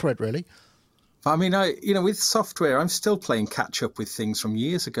small footprint, really. I mean, with software, I'm still playing catch up with things from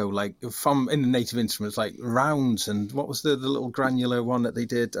years ago, like from in the Native Instruments, like Rounds, and what was the little granular one that they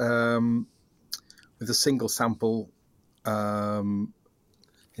did with a single sample in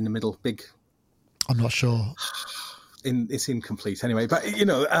the middle, big. I'm not sure. It's incomplete anyway, but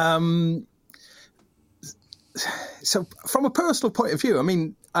so from a personal point of view, I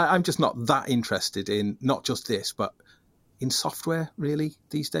mean, I'm just not that interested in not just this, but in software really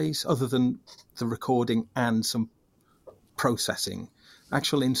these days, other than the recording and some processing.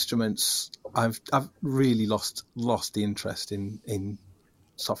 Actual instruments, I've really lost the interest in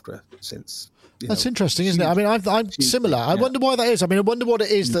software since. That's interesting, isn't it? I mean, I'm similar. I wonder why that is. I mean, I wonder what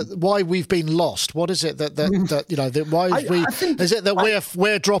it is why we've been lost. What is it that is it that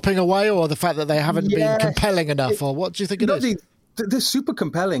we're dropping away, or the fact that they haven't been compelling enough, or what do you think it is? They're super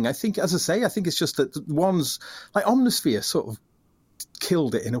compelling. I think, as I say, it's just that the ones like Omnisphere sort of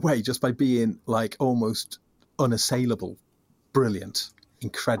killed it in a way just by being like almost unassailable, brilliant,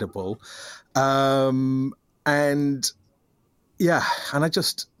 incredible, and I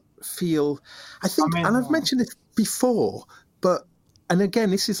just feel, and I've mentioned this before, and again,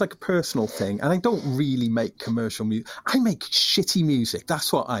 this is like a personal thing, and I don't really make commercial music. I make shitty music.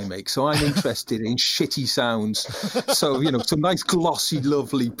 That's what I make. So I'm interested in shitty sounds. So, some nice, glossy,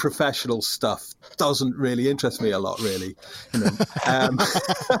 lovely, professional stuff doesn't really interest me a lot, really.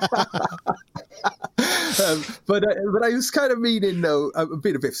 But I was kind of meaning, I'm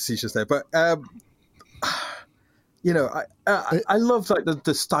being a bit facetious there, but I love like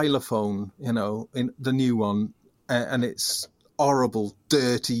the stylophone, in the new one, and it's horrible,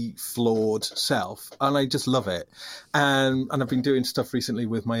 dirty, flawed self, and I just love it. And I've been doing stuff recently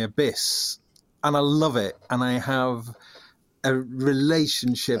with my Abyss, and I love it. And I have a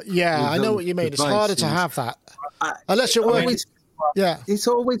relationship. Yeah, I know what you mean. It's harder to have that unless you're working. It's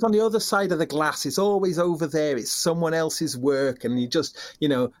always on the other side of the glass. It's always over there. It's someone else's work, and you just,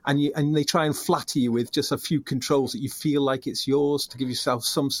 and they try and flatter you with just a few controls that you feel like it's yours to give yourself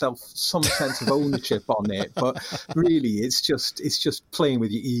some sense of ownership on it. But really, it's just playing with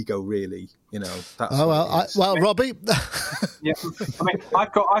your ego, really. That's Robbie. Yeah, I mean,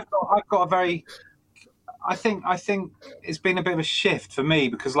 I've got a very. I think it's been a bit of a shift for me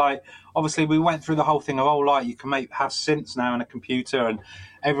because, like, obviously we went through the whole thing of you can have synths now in a computer, and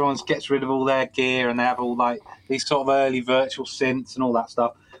everyone gets rid of all their gear, and they have all like these sort of early virtual synths and all that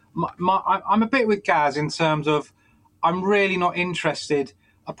stuff. I'm a bit with Gaz in terms of I'm really not interested,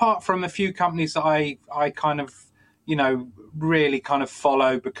 apart from a few companies that I kind of really kind of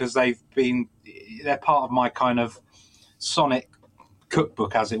follow because they're part of my kind of sonic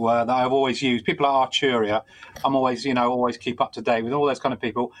cookbook, as it were, that I've always used. People like Arturia, I'm always keep up to date with all those kind of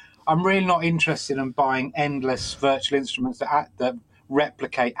people. I'm really not interested in buying endless virtual instruments that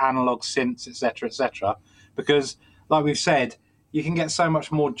replicate analog synths, etc., because, like we've said, you can get so much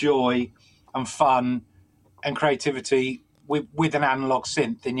more joy and fun and creativity with an analog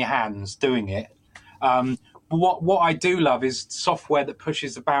synth in your hands doing it. What I do love is software that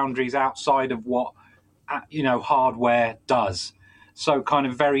pushes the boundaries outside of what hardware does. So kind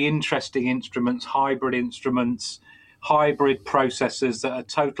of very interesting instruments, hybrid processors that are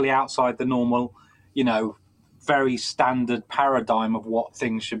totally outside the normal, very standard paradigm of what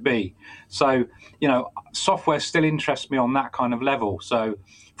things should be. So, software still interests me on that kind of level. So,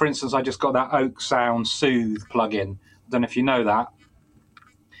 for instance, I just got that Oak Sound Soothe plugin. I don't know if you know that.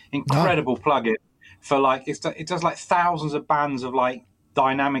 Incredible plugin for it does like thousands of bands of like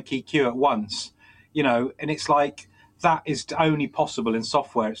dynamic EQ at once, and it's like, that is only possible in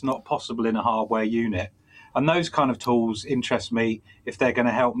software. It's not possible in a hardware unit. And those kind of tools interest me if they're going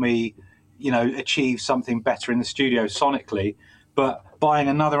to help me, achieve something better in the studio sonically. But buying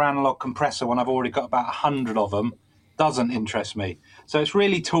another analog compressor when I've already got about 100 of them doesn't interest me. So it's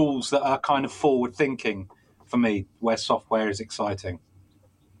really tools that are kind of forward thinking for me, where software is exciting.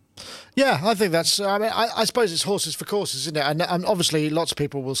 Yeah, I think that's. I mean, I suppose it's horses for courses, isn't it? And obviously, lots of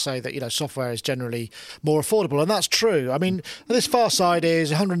people will say that software is generally more affordable, and that's true. I mean, this Farside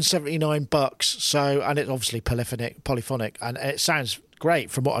is $179, so, and it's obviously polyphonic, and it sounds great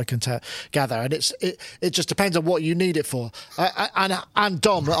from what I can gather, and it just depends on what you need it for. And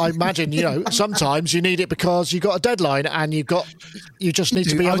Dom, I imagine sometimes you need it because you got a deadline and you just need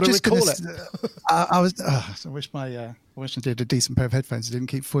to be able to recall it. I wish I did a decent pair of headphones that didn't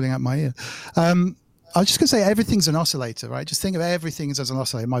keep falling out my ear. I was just going to say everything's an oscillator, right? Just think of everything as an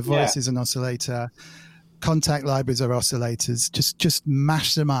oscillator. My voice is an oscillator. Contact libraries are oscillators. Just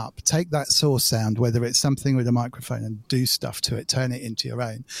mash them up. Take that source sound, whether it's something with a microphone, and do stuff to it. Turn it into your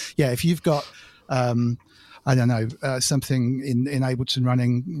own. Yeah, if you've got something in Ableton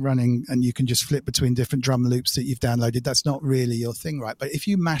running, and you can just flip between different drum loops that you've downloaded, that's not really your thing, right? But if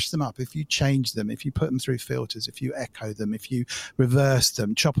you mash them up, if you change them, if you put them through filters, if you echo them, if you reverse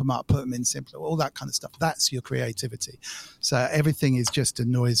them, chop them up, put them in simpler, all that kind of stuff, that's your creativity. So everything is just a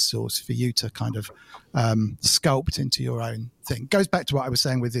noise source for you to kind of sculpt into your own thing. Goes back to what I was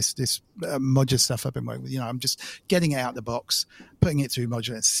saying with this modular stuff I've been working with. I'm just getting it out of the box, putting it through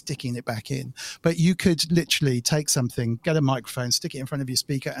modular and sticking it back in. But you could literally take something, get a microphone, stick it in front of your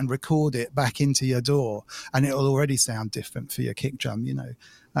speaker and record it back into your DAW, and it'll already sound different for your kick drum,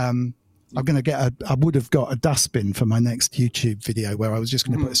 I would have got a dustbin for my next YouTube video where I was just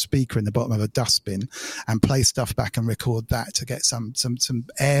going to put a speaker in the bottom of a dustbin and play stuff back and record that to get some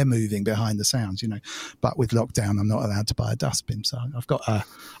air moving behind the sounds, But with lockdown, I'm not allowed to buy a dustbin, so I got a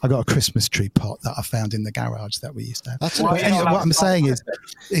Christmas tree pot that I found in the garage that we used to have. Anyway, what I'm saying is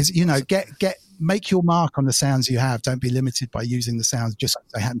make your mark on the sounds you have. Don't be limited by using the sounds just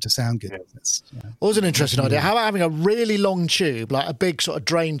because they happen to sound good. What was an interesting idea? How about having a really long tube, like a big sort of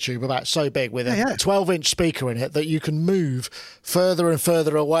drain tube about so big with a 12-inch speaker in it that you can move further and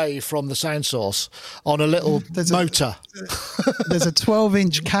further away from the sound source on a little motor? There's a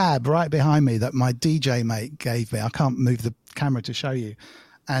 12-inch cab right behind me that my DJ mate gave me. I can't move the camera to show you.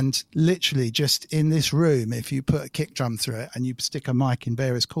 And literally just in this room, if you put a kick drum through it and you stick a mic in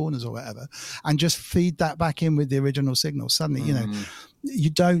various corners or whatever, and just feed that back in with the original signal, suddenly,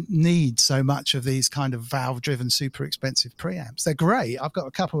 you don't need so much of these kind of valve-driven, super expensive preamps. They're great. I've got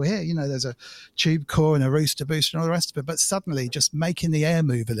a couple here. There's a tube core and a rooster booster and all the rest of it. But suddenly, just making the air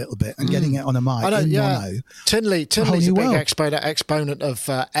move a little bit and getting it on a mic in mono. Tinley's a big exponent of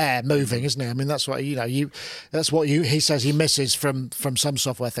air moving, isn't he? I mean, that's what he says he misses from some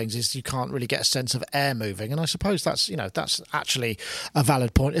software things is you can't really get a sense of air moving. And I suppose that's actually a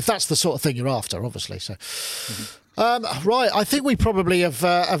valid point if that's the sort of thing you're after, obviously. So. Right, I think we probably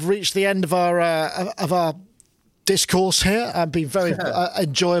have reached the end of our discourse here and been very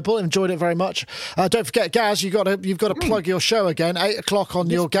enjoyable. Enjoyed it very much. Don't forget, Gaz, you've got to plug your show again, 8:00 on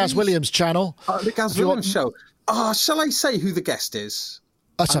your Gaz Williams channel. The Gaz Williams show. Shall I say who the guest is?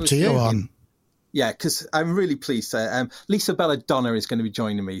 That's up to you. Go on. Yeah, because I'm really pleased. Lisa Belladonna is going to be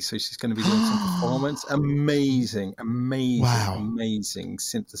joining me, so she's going to be doing some performance. Amazing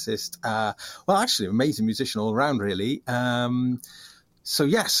synthesist. Actually, amazing musician all around, really. So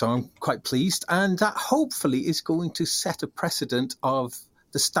I'm quite pleased, and that hopefully is going to set a precedent of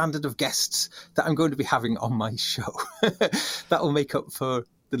the standard of guests that I'm going to be having on my show. That will make up for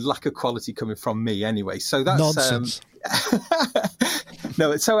the lack of quality coming from me, anyway. So that's nonsense.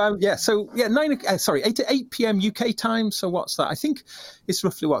 No, 8 to 8 p.m. UK time. So what's that? I think it's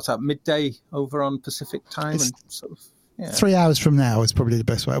roughly midday over on Pacific time, and sort of 3 hours from now is probably the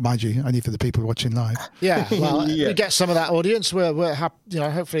best way. Mind you, only for the people watching live. Yeah, well, we get some of that audience. We're happy,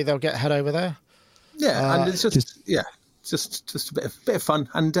 hopefully they'll head over there. Yeah, and it's just a bit of fun,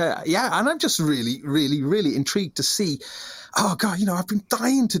 and and I'm just really, really, really intrigued to see. Oh God, I've been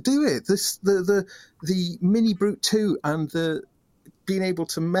dying to do it. The Mini Brute 2 and the being able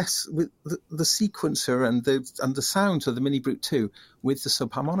to mess with the sequencer and the sounds of the Mini Brute 2 with the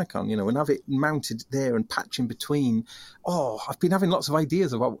subharmonicon, and have it mounted there and patch in between. Oh, I've been having lots of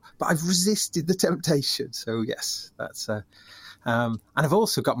ideas but I've resisted the temptation. So yes, that's. And I've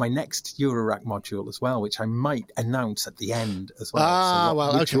also got my next Eurorack module as well, which I might announce at the end as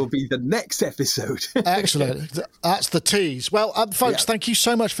well. Which will be the next episode. Excellent. That's the tease. Well, folks, thank you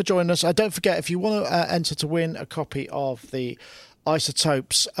so much for joining us. Don't forget, if you want to enter to win a copy of the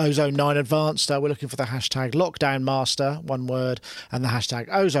Isotopes Ozone 9 Advanced, we're looking for the hashtag LockdownMaster, one word, and the hashtag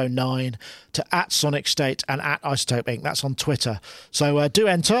Ozone 9 to @SonicState and @Isotope Inc. That's on Twitter. So do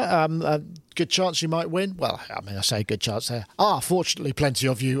enter. Good chance you might win. Well, I mean, I say good chance. There are fortunately plenty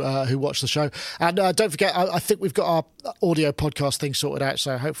of you who watch the show. And don't forget, I think we've got our audio podcast thing sorted out,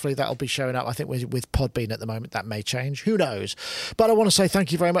 so hopefully that'll be showing up. I think with Podbean at the moment, that may change. Who knows? But I want to say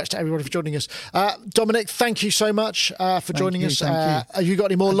thank you very much to everybody for joining us. Dominic, thank you so much for joining us. Have you got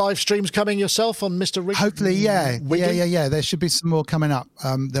any more live streams coming yourself on Mr. Rig? Hopefully, yeah. There should be some more coming up.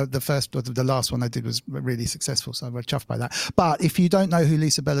 The last one I did was really successful, so I'm very chuffed by that. But if you don't know who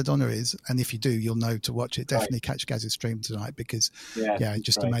Lisa Belladonna is, and if you do, you'll know to watch it. Definitely catch Gaz's stream tonight because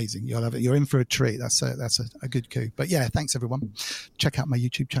just amazing. You'll have it. You're in for a treat. That's a good coup. But yeah, thanks everyone. Check out my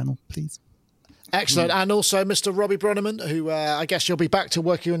YouTube channel, please. Excellent. And also Mr. Robbie Brenneman, who I guess you'll be back to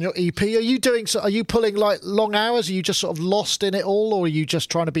working on your EP. Are you pulling like long hours? Are you just sort of lost in it all, or are you just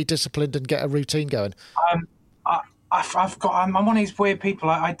trying to be disciplined and get a routine going? I'm one of these weird people.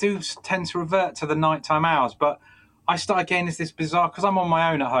 I do tend to revert to the nighttime hours, but I start again as this bizarre, because I'm on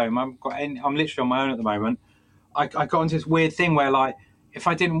my own at home. I'm literally on my own at the moment. I got into this weird thing where, like, if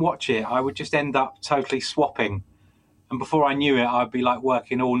I didn't watch it, I would just end up totally swapping. And before I knew it, I'd be like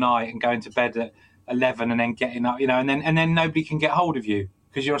working all night and going to bed at 11 and then getting up, and then nobody can get hold of you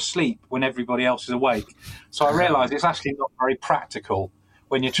because you're asleep when everybody else is awake. So I realised it's actually not very practical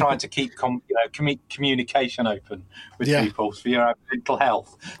when you're trying to keep communication open with people for your mental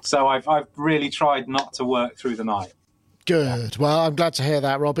health. So I've really tried not to work through the night. Good. Well, I'm glad to hear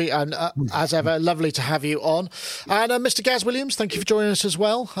that, Robbie. And as ever, lovely to have you on. And Mr. Gaz Williams, thank you for joining us as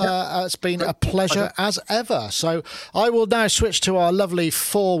well. It's been a pleasure as ever. So I will now switch to our lovely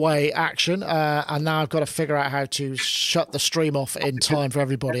 4-way action. And now I've got to figure out how to shut the stream off in time for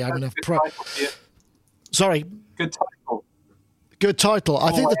everybody. I'm going to. Sorry. Good title. Good title.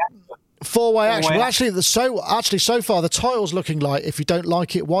 I think the 4-way action. Well, actually, so far the title's looking like "If you don't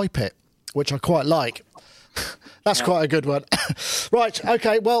like it, wipe it," which I quite like. That's quite a good one. Right,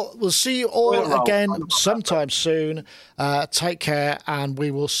 okay, well, we'll see you all again sometime soon. Take care, and we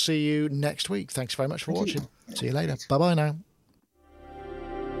will see you next week. Thanks very much for watching. See you later. Bye-bye now.